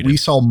integrated. We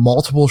saw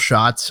multiple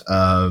shots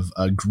of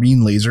a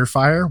green laser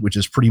fire, which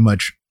is pretty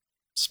much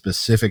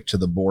specific to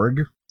the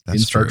Borg in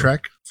Star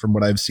Trek, from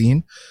what I've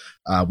seen.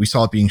 We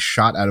saw it being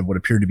shot out of what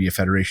appeared to be a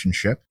Federation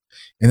ship.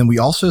 And then we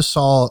also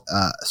saw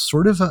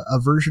sort of a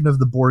version of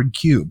the Borg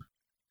cube,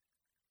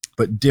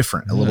 but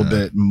different, a little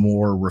bit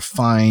more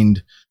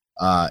refined,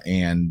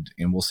 and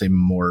we'll say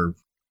more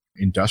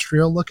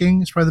industrial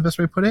looking is probably the best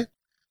way to put it.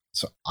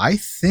 So I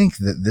think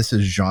that this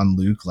is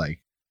Jean-Luc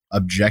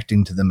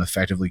objecting to them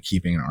effectively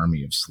keeping an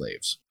army of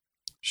slaves.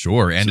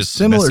 Sure, and So just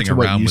similar messing to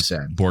what around you with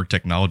said. Borg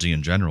technology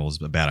in general is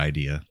a bad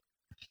idea.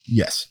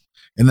 Yes.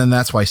 And then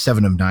that's why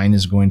Seven of Nine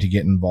is going to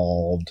get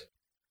involved.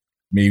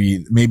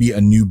 Maybe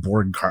a new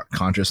Borg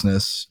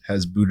consciousness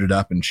has booted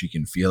up and she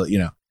can feel it,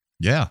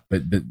 Yeah.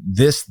 But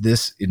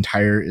this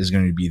entire is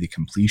going to be the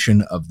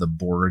completion of the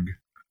Borg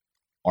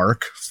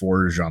arc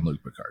for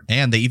Jean-Luc Picard.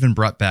 And they even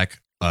brought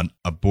back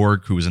a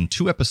Borg who was in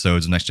 2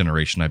 episodes of Next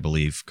Generation, I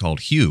believe,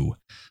 called Hugh.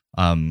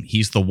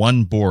 He's the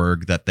one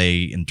Borg that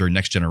during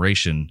Next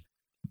Generation,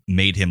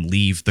 made him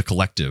leave the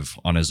collective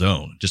on his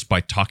own just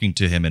by talking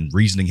to him and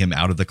reasoning him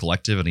out of the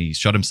collective. And he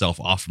shut himself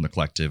off from the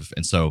collective.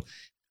 And so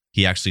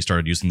he actually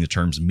started using the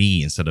terms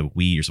me instead of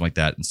we or something like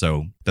that. And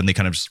so then they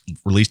kind of just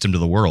released him to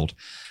the world.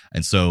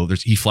 And so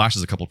he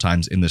flashes a couple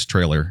times in this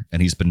trailer,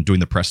 and he's been doing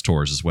the press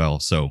tours as well.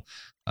 So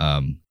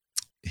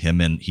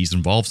he's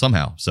involved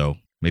somehow. So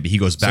maybe he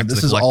goes back to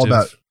the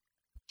collective.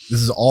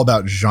 This is all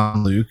about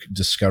Jean-Luc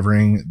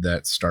discovering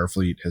that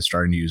Starfleet has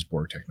started to use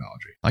Borg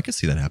technology. I can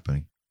see that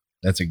happening.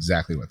 That's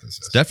exactly what this is.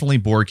 It's definitely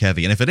Borg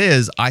heavy. And if it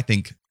is, I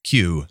think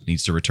Q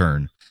needs to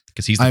return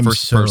because he's the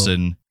first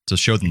person to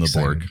show them the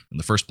Borg in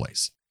the first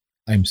place.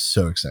 I'm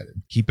so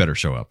excited. He better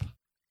show up.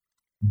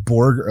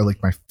 Borg are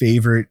like my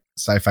favorite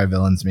sci-fi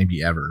villains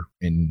maybe ever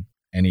in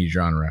any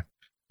genre.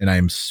 And I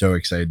am so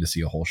excited to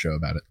see a whole show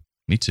about it.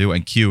 Me too.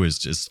 And Q is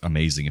just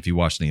amazing. If you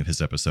watch any of his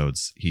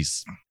episodes,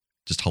 he's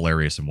just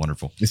hilarious and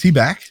wonderful. Is he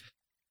back?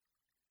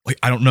 Wait,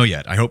 I don't know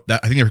yet. I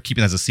think they're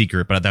keeping that as a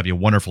secret, but that'd be a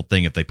wonderful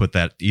thing if they put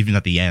that even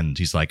at the end.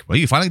 He's like, well,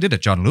 you finally did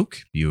it,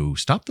 Jean-Luc. You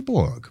stopped the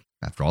Borg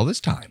after all this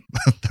time.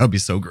 That would be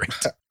so great.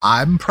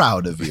 I'm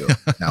proud of you.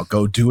 Now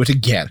go do it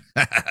again.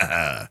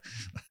 All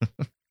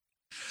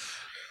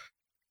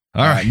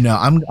right. No,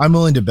 I'm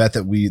willing to bet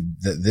that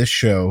this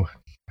show,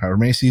 however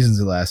many seasons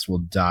it lasts,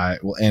 will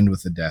end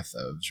with the death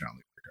of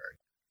Jean-Luc Picard.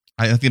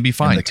 I think it'd be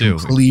fine, and too.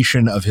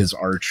 Completion of his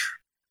arch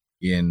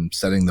in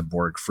setting the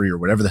Borg free, or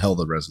whatever the hell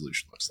the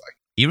resolution looks like.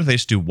 Even if they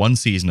just do 1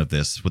 season of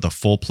this with a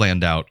full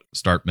planned out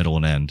start, middle,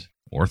 and end,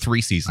 or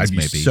 3 seasons, I'd be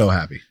maybe so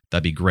happy.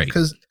 That'd be great.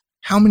 Because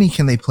how many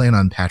can they plan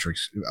on Patrick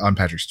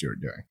Stewart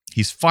doing?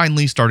 He's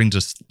finally starting to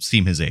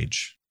seem his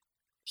age.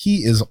 He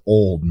is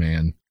old,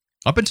 man.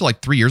 Up until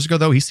like 3 years ago,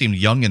 though, he seemed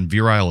young and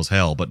virile as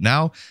hell. But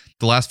now,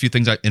 the last few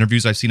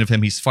interviews I've seen of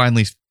him, he's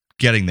finally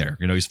getting there.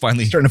 He's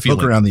finally starting to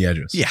poke around the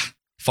edges. Yeah,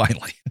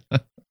 finally.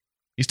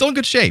 He's still in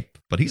good shape,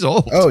 but he's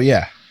old. Oh,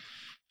 yeah.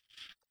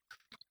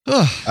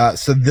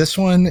 So this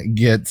one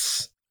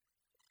gets,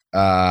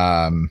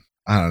 I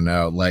don't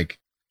know, like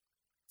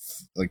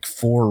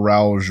 4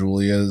 Raul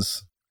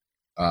Julias,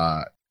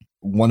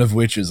 one of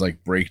which is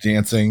like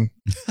breakdancing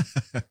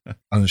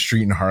on the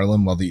street in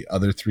Harlem, while the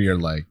other 3 are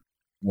like,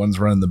 one's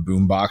running the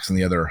boombox and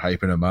the other are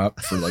hyping him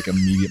up for like a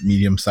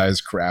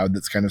medium-sized crowd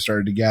that's kind of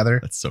started to gather.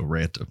 That's so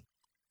random.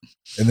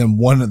 And then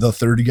the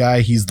third guy,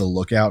 he's the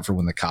lookout for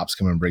when the cops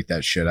come and break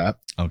that shit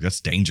up. Oh,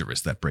 that's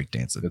dangerous, that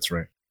breakdancing. That's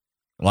right.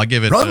 Well, I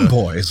give it run,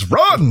 boys,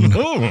 run.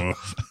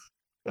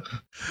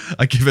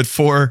 I give it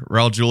 4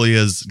 Raul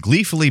Julia's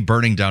gleefully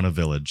burning down a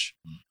village.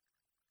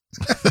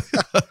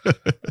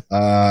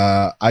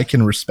 I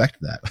can respect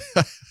that.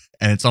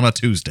 And it's on a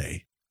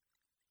Tuesday.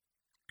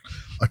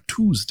 A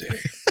Tuesday.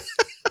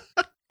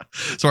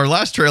 So our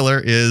last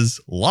trailer is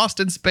Lost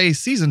in Space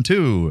Season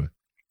 2.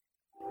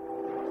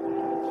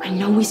 I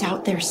know he's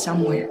out there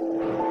somewhere.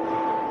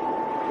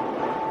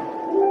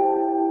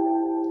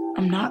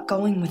 I'm not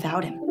going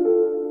without him.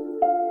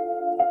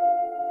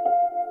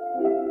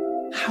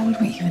 How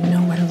would we even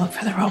know where to look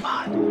for the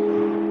robot?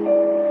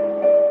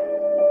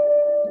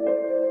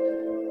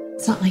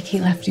 It's not like he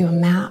left you a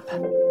map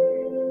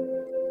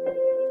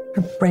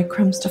or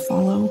breadcrumbs to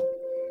follow.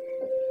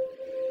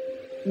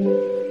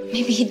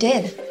 Maybe he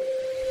did.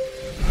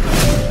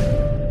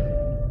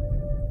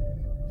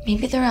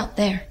 Maybe they're out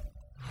there.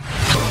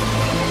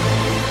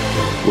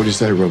 What do you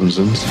say,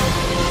 Robinsons?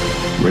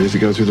 Ready to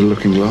go through the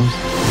looking glass?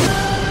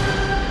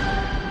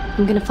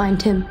 I'm gonna find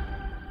Tim.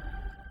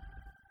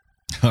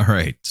 All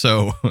right.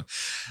 So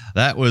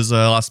that was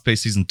Lost in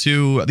Space Season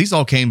 2. These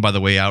all came, by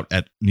the way, out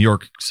at New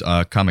York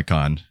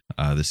Comic-Con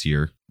this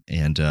year.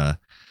 And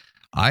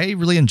I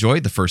really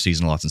enjoyed the first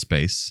season of Lost in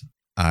Space.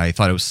 I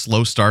thought it was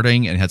slow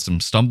starting and had some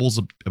stumbles,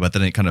 but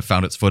then it kind of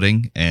found its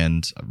footing,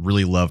 and I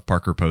really loved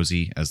Parker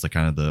Posey as the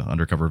kind of the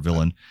undercover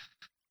villain.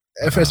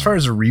 As far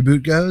as a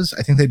reboot goes,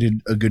 I think they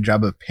did a good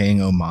job of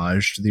paying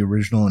homage to the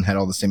original and had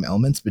all the same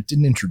elements, but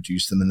didn't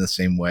introduce them in the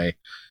same way.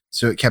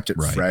 So it kept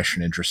it fresh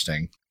and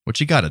interesting.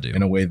 Which you got to do.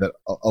 In a way that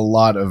a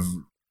lot of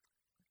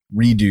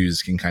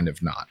redos can kind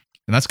of not.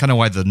 And that's kind of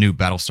why the new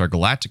Battlestar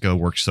Galactica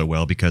worked so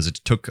well, because it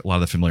took a lot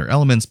of the familiar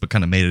elements, but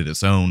kind of made it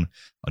its own,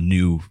 a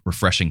new,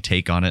 refreshing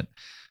take on it.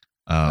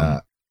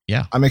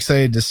 Yeah. I'm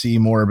excited to see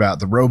more about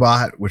the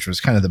robot, which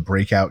was kind of the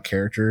breakout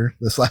character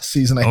this last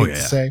season, I hate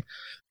to say.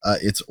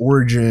 Its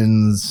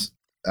origins,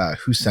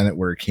 who sent it,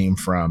 where it came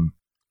from,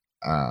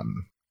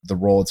 the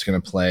role it's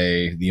going to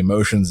play, the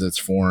emotions it's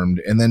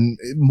formed, and then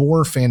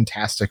more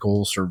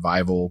fantastical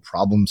survival,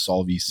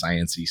 problem-solving,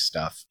 sciencey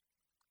stuff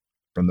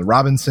from the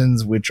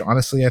Robinsons, which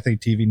honestly I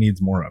think TV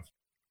needs more of.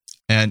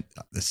 And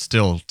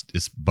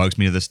it bugs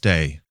me to this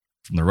day,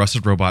 from the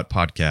Rusted Robot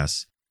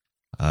podcast,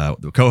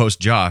 the co-host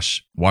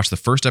Josh watched the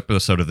first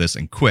episode of this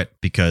and quit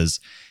because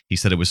he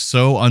said it was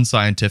so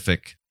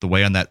unscientific, the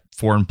way on that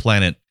foreign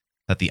planet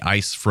that the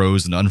ice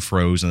froze and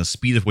unfroze and the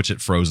speed at which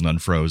it froze and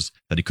unfroze,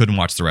 that he couldn't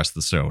watch the rest of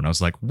the show. And I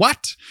was like,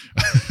 what?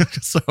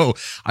 So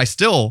I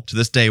still, to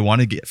this day,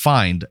 want to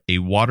find a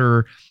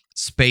water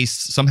space,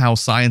 somehow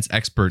science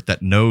expert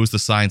that knows the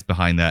science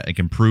behind that and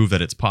can prove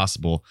that it's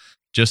possible,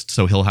 just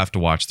so he'll have to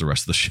watch the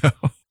rest of the show.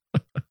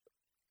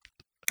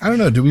 I don't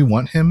know. Do we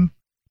want him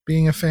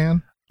being a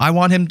fan? I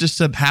want him just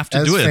to have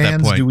to do it fans, at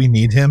that point. Do we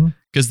need him?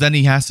 Because then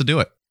he has to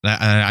do it.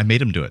 I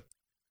made him do it.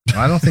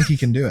 I don't think he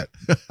can do it.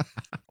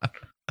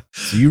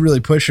 So you really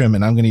push him,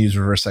 and I'm going to use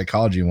reverse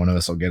psychology. One of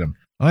us will get him.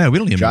 Oh yeah, we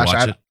don't need him Josh, to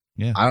watch it.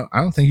 Yeah,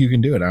 I don't think you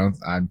can do it.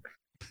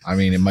 I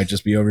mean, it might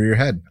just be over your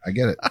head. I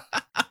get it.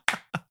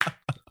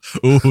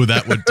 Ooh,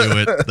 that would do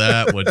it.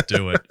 That would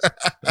do it.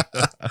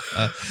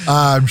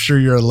 I'm sure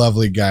you're a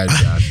lovely guy,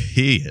 Josh.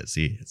 He is.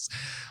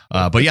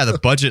 But yeah, the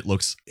budget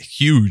looks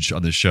huge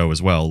on this show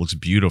as well. It looks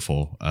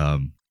beautiful.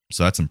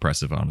 So that's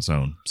impressive on its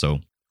own. So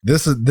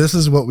this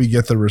is what we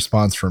get the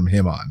response from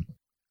him on.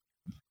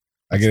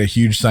 I get a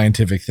huge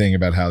scientific thing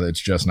about how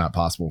it's just not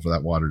possible for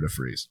that water to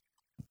freeze.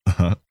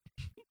 Uh-huh.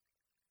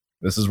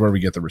 This is where we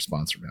get the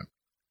response from him.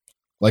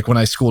 Like when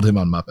I schooled him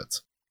on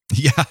Muppets.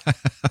 Yeah,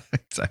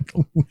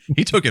 exactly.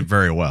 He took it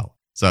very well.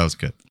 So that was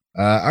good.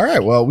 All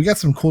right. Well, we got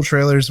some cool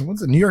trailers.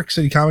 What's it? New York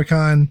City Comic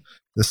Con,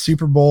 the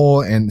Super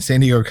Bowl, and San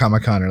Diego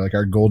Comic Con are like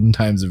our golden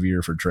times of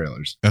year for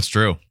trailers. That's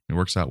true. It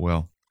works out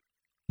well.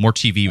 More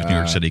TV with New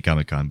York City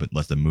Comic Con, but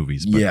less than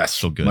movies. But yes,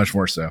 still good. Much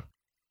more so.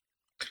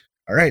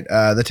 All right.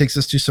 That takes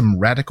us to some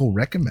radical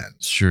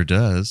recommends. Sure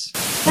does.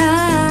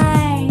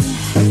 I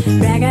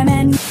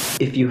recommend.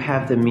 If you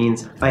have the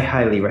means, I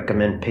highly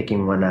recommend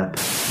picking one up.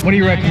 What do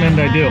you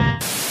recommend I do?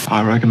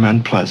 I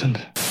recommend Pleasant.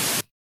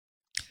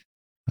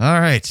 All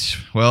right.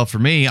 Well, for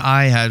me,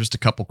 I had just a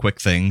couple quick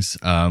things.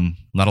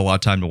 Not a lot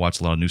of time to watch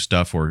a lot of new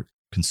stuff or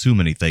consume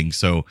anything.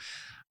 So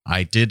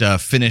I did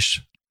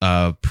finish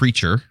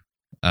Preacher.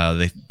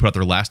 They put out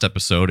their last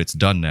episode. It's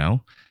done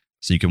now.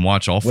 So you can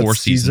watch all four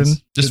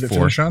seasons. Just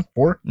four.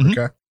 Four? Mm-hmm.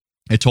 Okay.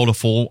 It told a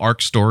full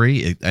arc story.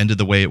 It ended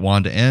the way it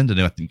wanted to end,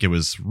 and I think it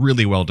was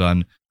really well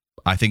done.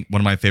 I think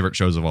one of my favorite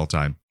shows of all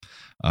time.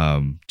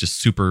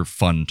 Just super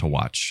fun to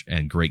watch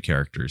and great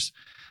characters.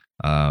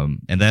 And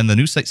then the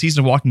new season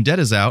of Walking Dead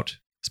is out.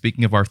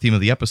 Speaking of our theme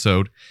of the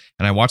episode,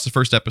 and I watched the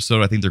first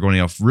episode. I think they're going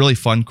in a really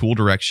fun, cool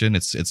direction.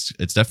 It's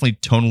definitely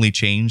tonally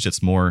changed.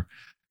 It's more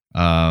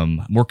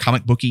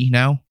comic booky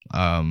now.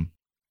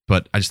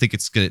 But I just think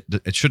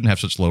it shouldn't have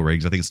such low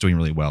ratings. I think it's doing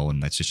really well,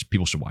 and that's just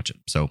people should watch it.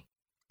 So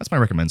that's my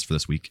recommends for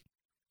this week.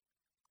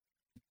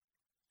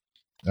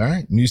 All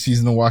right, new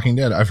season of Walking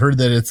Dead. I've heard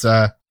that it's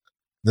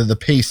the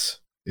pace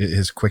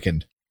is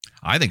quickened.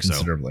 I think so.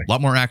 A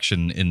lot more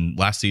action in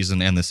last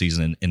season and this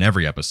season in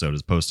every episode,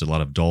 as opposed to a lot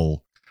of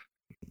dull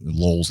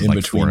lulls in like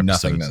between 4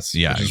 episodes. nothingness.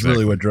 Yeah, which is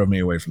really what drove me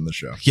away from the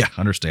show. Yeah,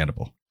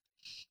 understandable.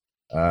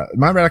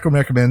 My radical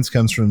recommends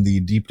comes from the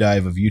deep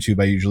dive of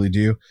YouTube I usually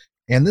do,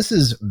 and this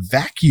is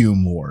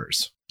Vacuum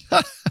Wars.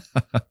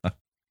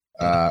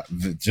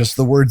 Just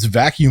the words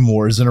Vacuum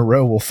Wars in a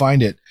row will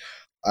find it,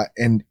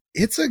 and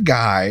it's a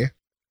guy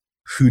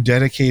who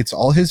dedicates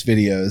all his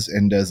videos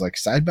and does like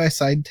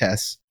side-by-side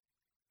tests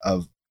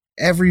of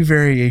every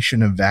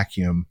variation of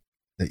vacuum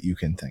that you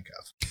can think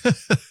of.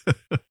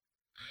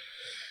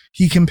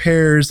 He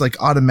compares like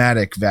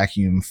automatic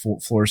vacuum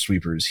floor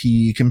sweepers.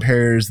 He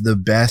compares the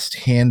best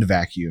hand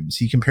vacuums.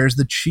 He compares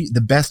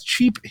the best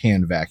cheap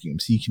hand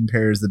vacuums. He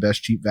compares the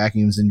best cheap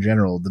vacuums in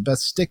general, the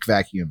best stick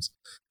vacuums,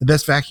 the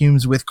best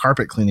vacuums with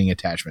carpet cleaning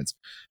attachments.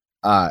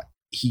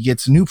 He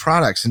gets new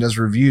products and does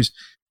reviews.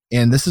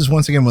 And this is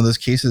once again one of those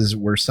cases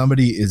where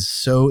somebody is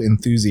so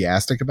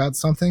enthusiastic about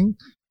something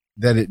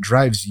that it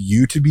drives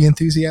you to be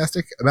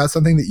enthusiastic about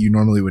something that you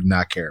normally would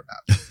not care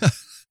about.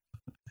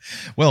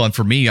 Well, and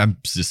for me, I'm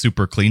a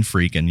super clean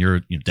freak, and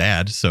you're your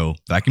dad, so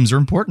vacuums are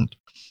important.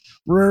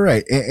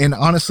 Right. And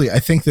honestly, I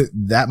think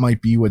that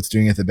might be what's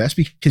doing it the best,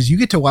 because you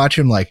get to watch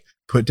him like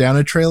put down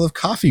a trail of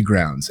coffee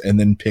grounds and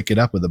then pick it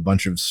up with a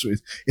bunch of,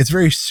 it's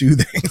very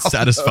soothing.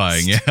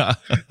 Satisfying. Yeah.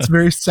 It's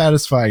very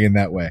satisfying in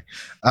that way.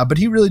 But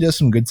he really does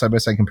some good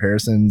side-by-side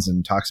comparisons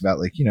and talks about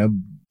like,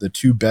 the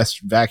 2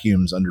 best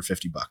vacuums under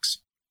 $50.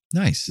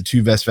 Nice. The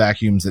 2 best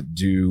vacuums that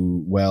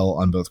do well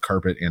on both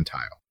carpet and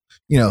tile.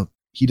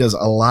 He does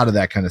a lot of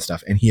that kind of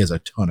stuff and he has a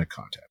ton of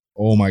content.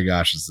 Oh my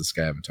gosh, does this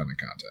guy have a ton of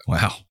content.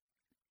 Wow.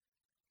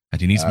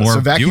 And he needs more So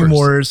Vacuum viewers.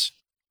 Wars,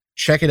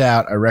 check it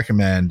out. I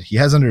recommend. He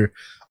has under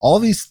all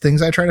these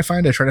things I try to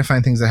find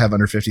things that have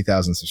under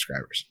 50,000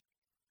 subscribers.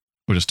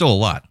 Which is still a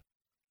lot.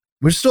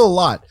 But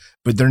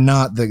they're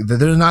not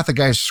the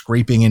guys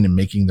scraping in and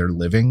making their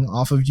living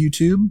off of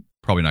YouTube.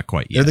 Probably not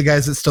quite yet. They're the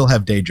guys that still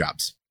have day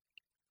jobs.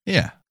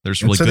 Yeah. They're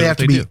just really good they at have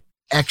what to they be do.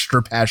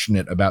 extra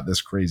passionate about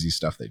this crazy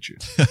stuff they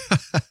choose.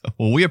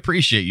 Well, we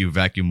appreciate you,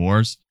 Vacuum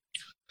Wars.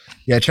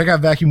 Yeah, check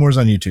out Vacuum Wars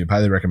on YouTube.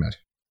 Highly recommend.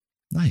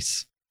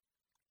 Nice.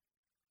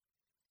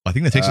 I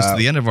think that takes us to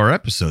the end of our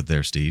episode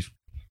there, Steve.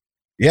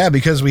 Yeah,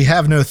 because we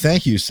have no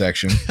thank you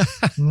section.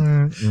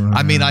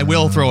 I mean, I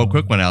will throw a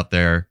quick one out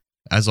there,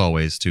 as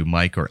always, to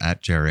Mike or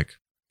 @Jarek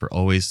for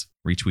always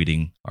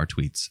retweeting our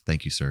tweets.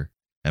 Thank you, sir.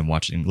 And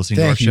listening to our show.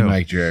 Thank you,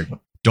 Mike Jarek.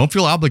 Don't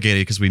feel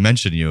obligated because we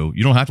mentioned you.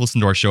 You don't have to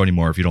listen to our show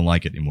anymore if you don't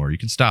like it anymore. You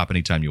can stop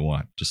anytime you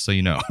want, just so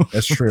you know.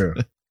 That's true.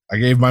 I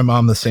gave my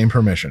mom the same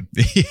permission.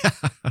 Yeah.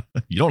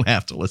 You don't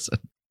have to listen.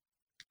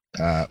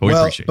 We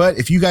appreciate it. But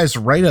if you guys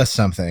write us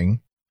something,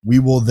 we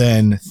will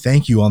then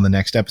thank you on the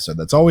next episode.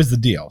 That's always the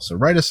deal. So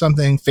write us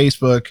something,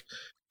 Facebook,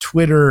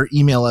 Twitter,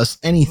 email us,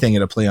 anything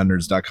at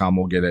aplayonnerds.com.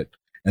 We'll get it.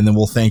 And then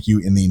we'll thank you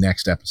in the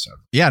next episode.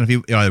 Yeah, and if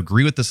you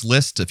agree with this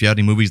list, if you have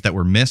any movies that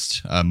were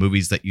missed,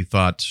 movies that you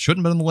thought shouldn't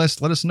have been on the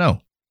list, let us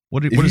know.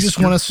 If you just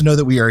want us to know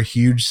that we are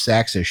huge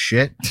sacks of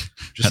shit,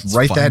 just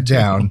write that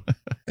down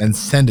and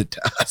send it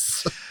to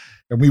us.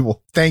 And we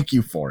will thank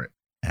you for it.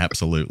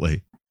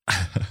 Absolutely.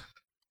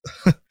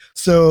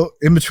 So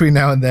in between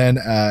now and then,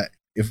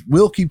 if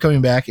we'll keep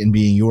coming back and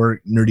being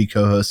your nerdy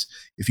co-hosts,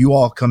 if you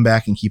all come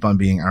back and keep on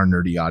being our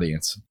nerdy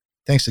audience.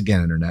 Thanks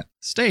again, Internet.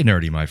 Stay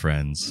nerdy, my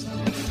friends.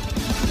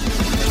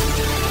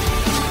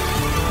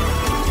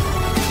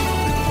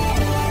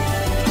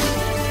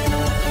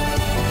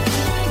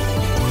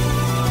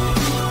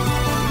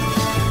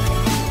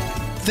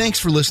 Thanks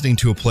for listening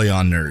to A Play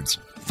on Nerds.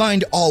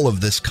 Find all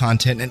of this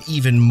content and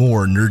even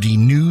more nerdy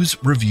news,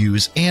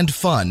 reviews, and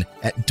fun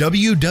at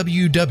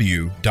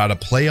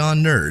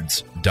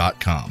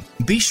www.aplayonnerds.com.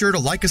 Be sure to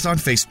like us on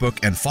Facebook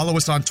and follow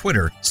us on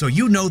Twitter so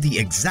you know the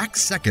exact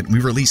second we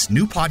release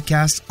new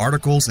podcasts,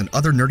 articles, and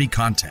other nerdy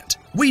content.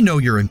 We know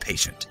you're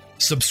impatient.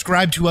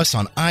 Subscribe to us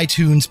on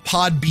iTunes,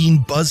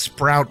 Podbean,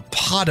 Buzzsprout,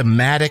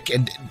 Podomatic,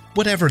 and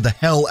whatever the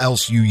hell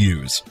else you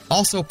use.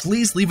 Also,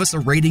 please leave us a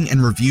rating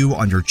and review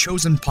on your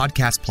chosen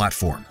podcast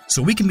platform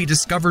so we can be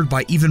discovered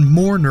by even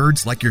more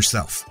nerds like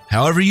yourself.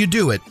 However you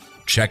do it,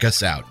 check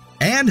us out.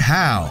 And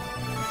how.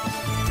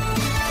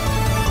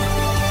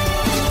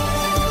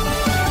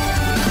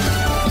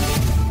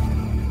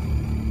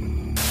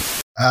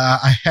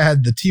 I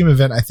had the team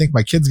event. I think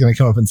my kid's going to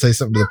come up and say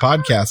something to the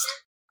podcast.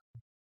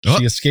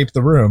 She escaped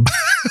the room.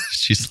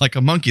 She's like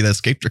a monkey that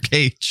escaped her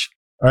cage.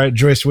 All right,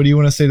 Joyce, what do you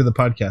want to say to the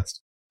podcast?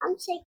 I'm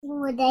thinking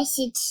what I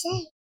should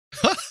say.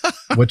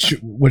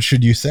 What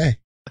should you say?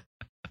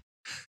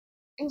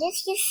 I'm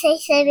just going to say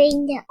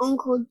something to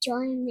Uncle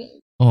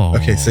German. Oh,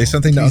 okay, say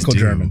something to Uncle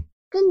German.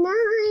 Good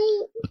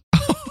night.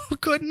 Oh,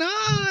 good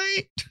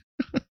night.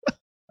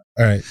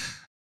 All right.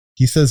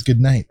 He says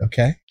good night,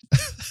 okay?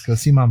 Go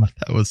see Mama.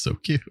 That was so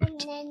cute. And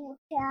then the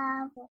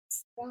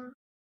travels down.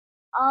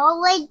 All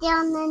the way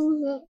down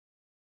the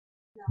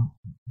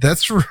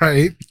That's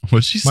right.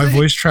 What'd she say? My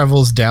voice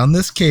travels down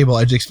this cable.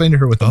 I just explained to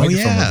her what the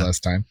microphone was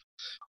last time.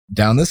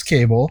 Down this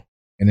cable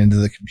and into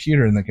the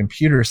computer, and the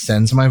computer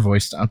sends my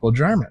voice to Uncle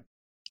Jarman.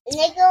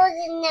 And it goes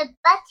in the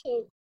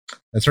button.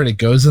 That's right. It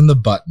goes in the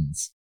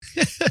buttons.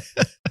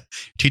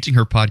 Teaching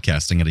her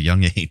podcasting at a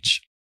young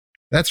age.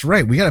 That's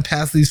right. We got to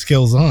pass these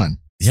skills on.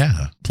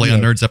 Yeah. Play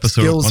on Nerds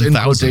episode skills 1000.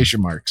 in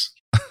quotation marks.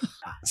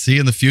 See,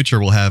 in the future,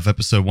 we'll have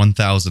episode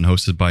 1000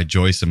 hosted by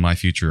Joyce and my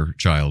future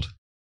child.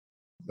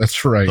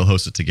 That's right. They'll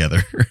host it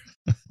together.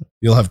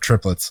 You'll have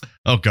triplets.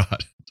 Oh,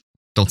 God.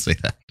 Don't say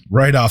that.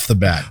 Right off the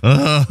bat.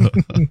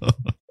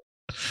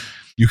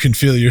 You can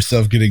feel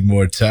yourself getting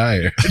more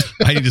tired.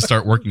 I need to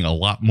start working a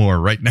lot more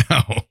right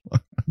now.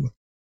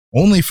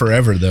 Only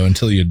forever, though,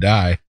 until you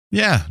die.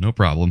 Yeah, no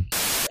problem.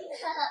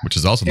 Which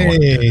is also the one.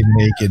 Hey,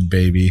 naked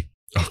baby.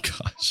 Oh,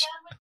 gosh.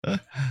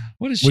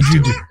 What is What'd she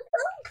you doing? do?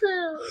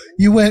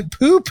 You went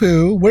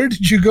poo-poo. Where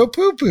did you go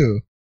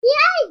poo-poo? Yeah,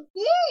 I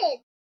did.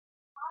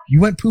 You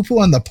went poo-poo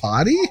on the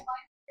potty?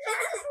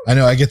 I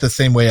know, I get the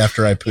same way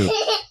after I poop.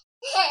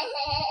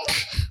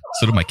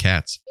 So do my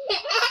cats.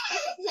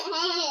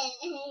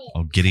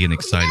 All giddy and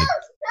excited.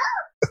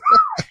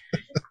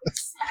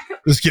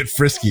 Just get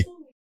frisky.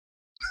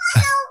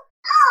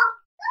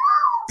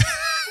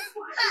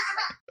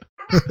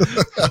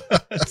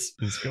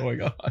 What's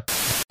going on?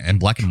 And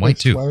black and white,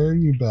 too. Why are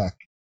you back?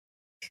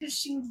 because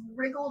she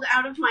wriggled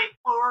out of my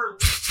arm.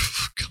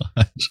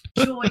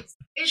 Joyce,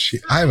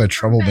 I have a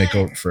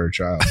troublemaker for a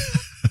child.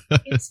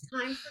 It's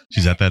time for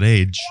She's at that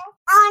age.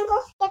 I'm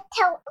just going to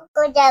tell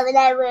Uncle Dad when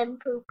I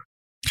went poop.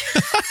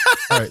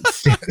 All right,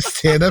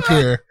 stand up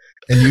here,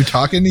 and you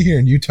talk into here,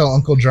 and you tell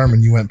Uncle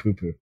Jarman you went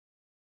poo-poo.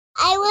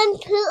 I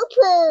went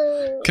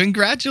poo-poo.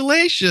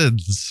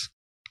 Congratulations.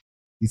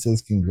 He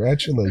says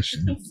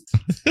congratulations.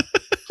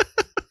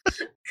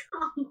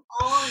 Come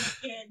on,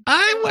 kid.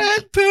 I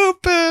went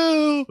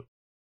poo-poo.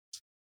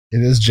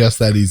 It is just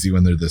that easy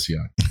when they're this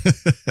young.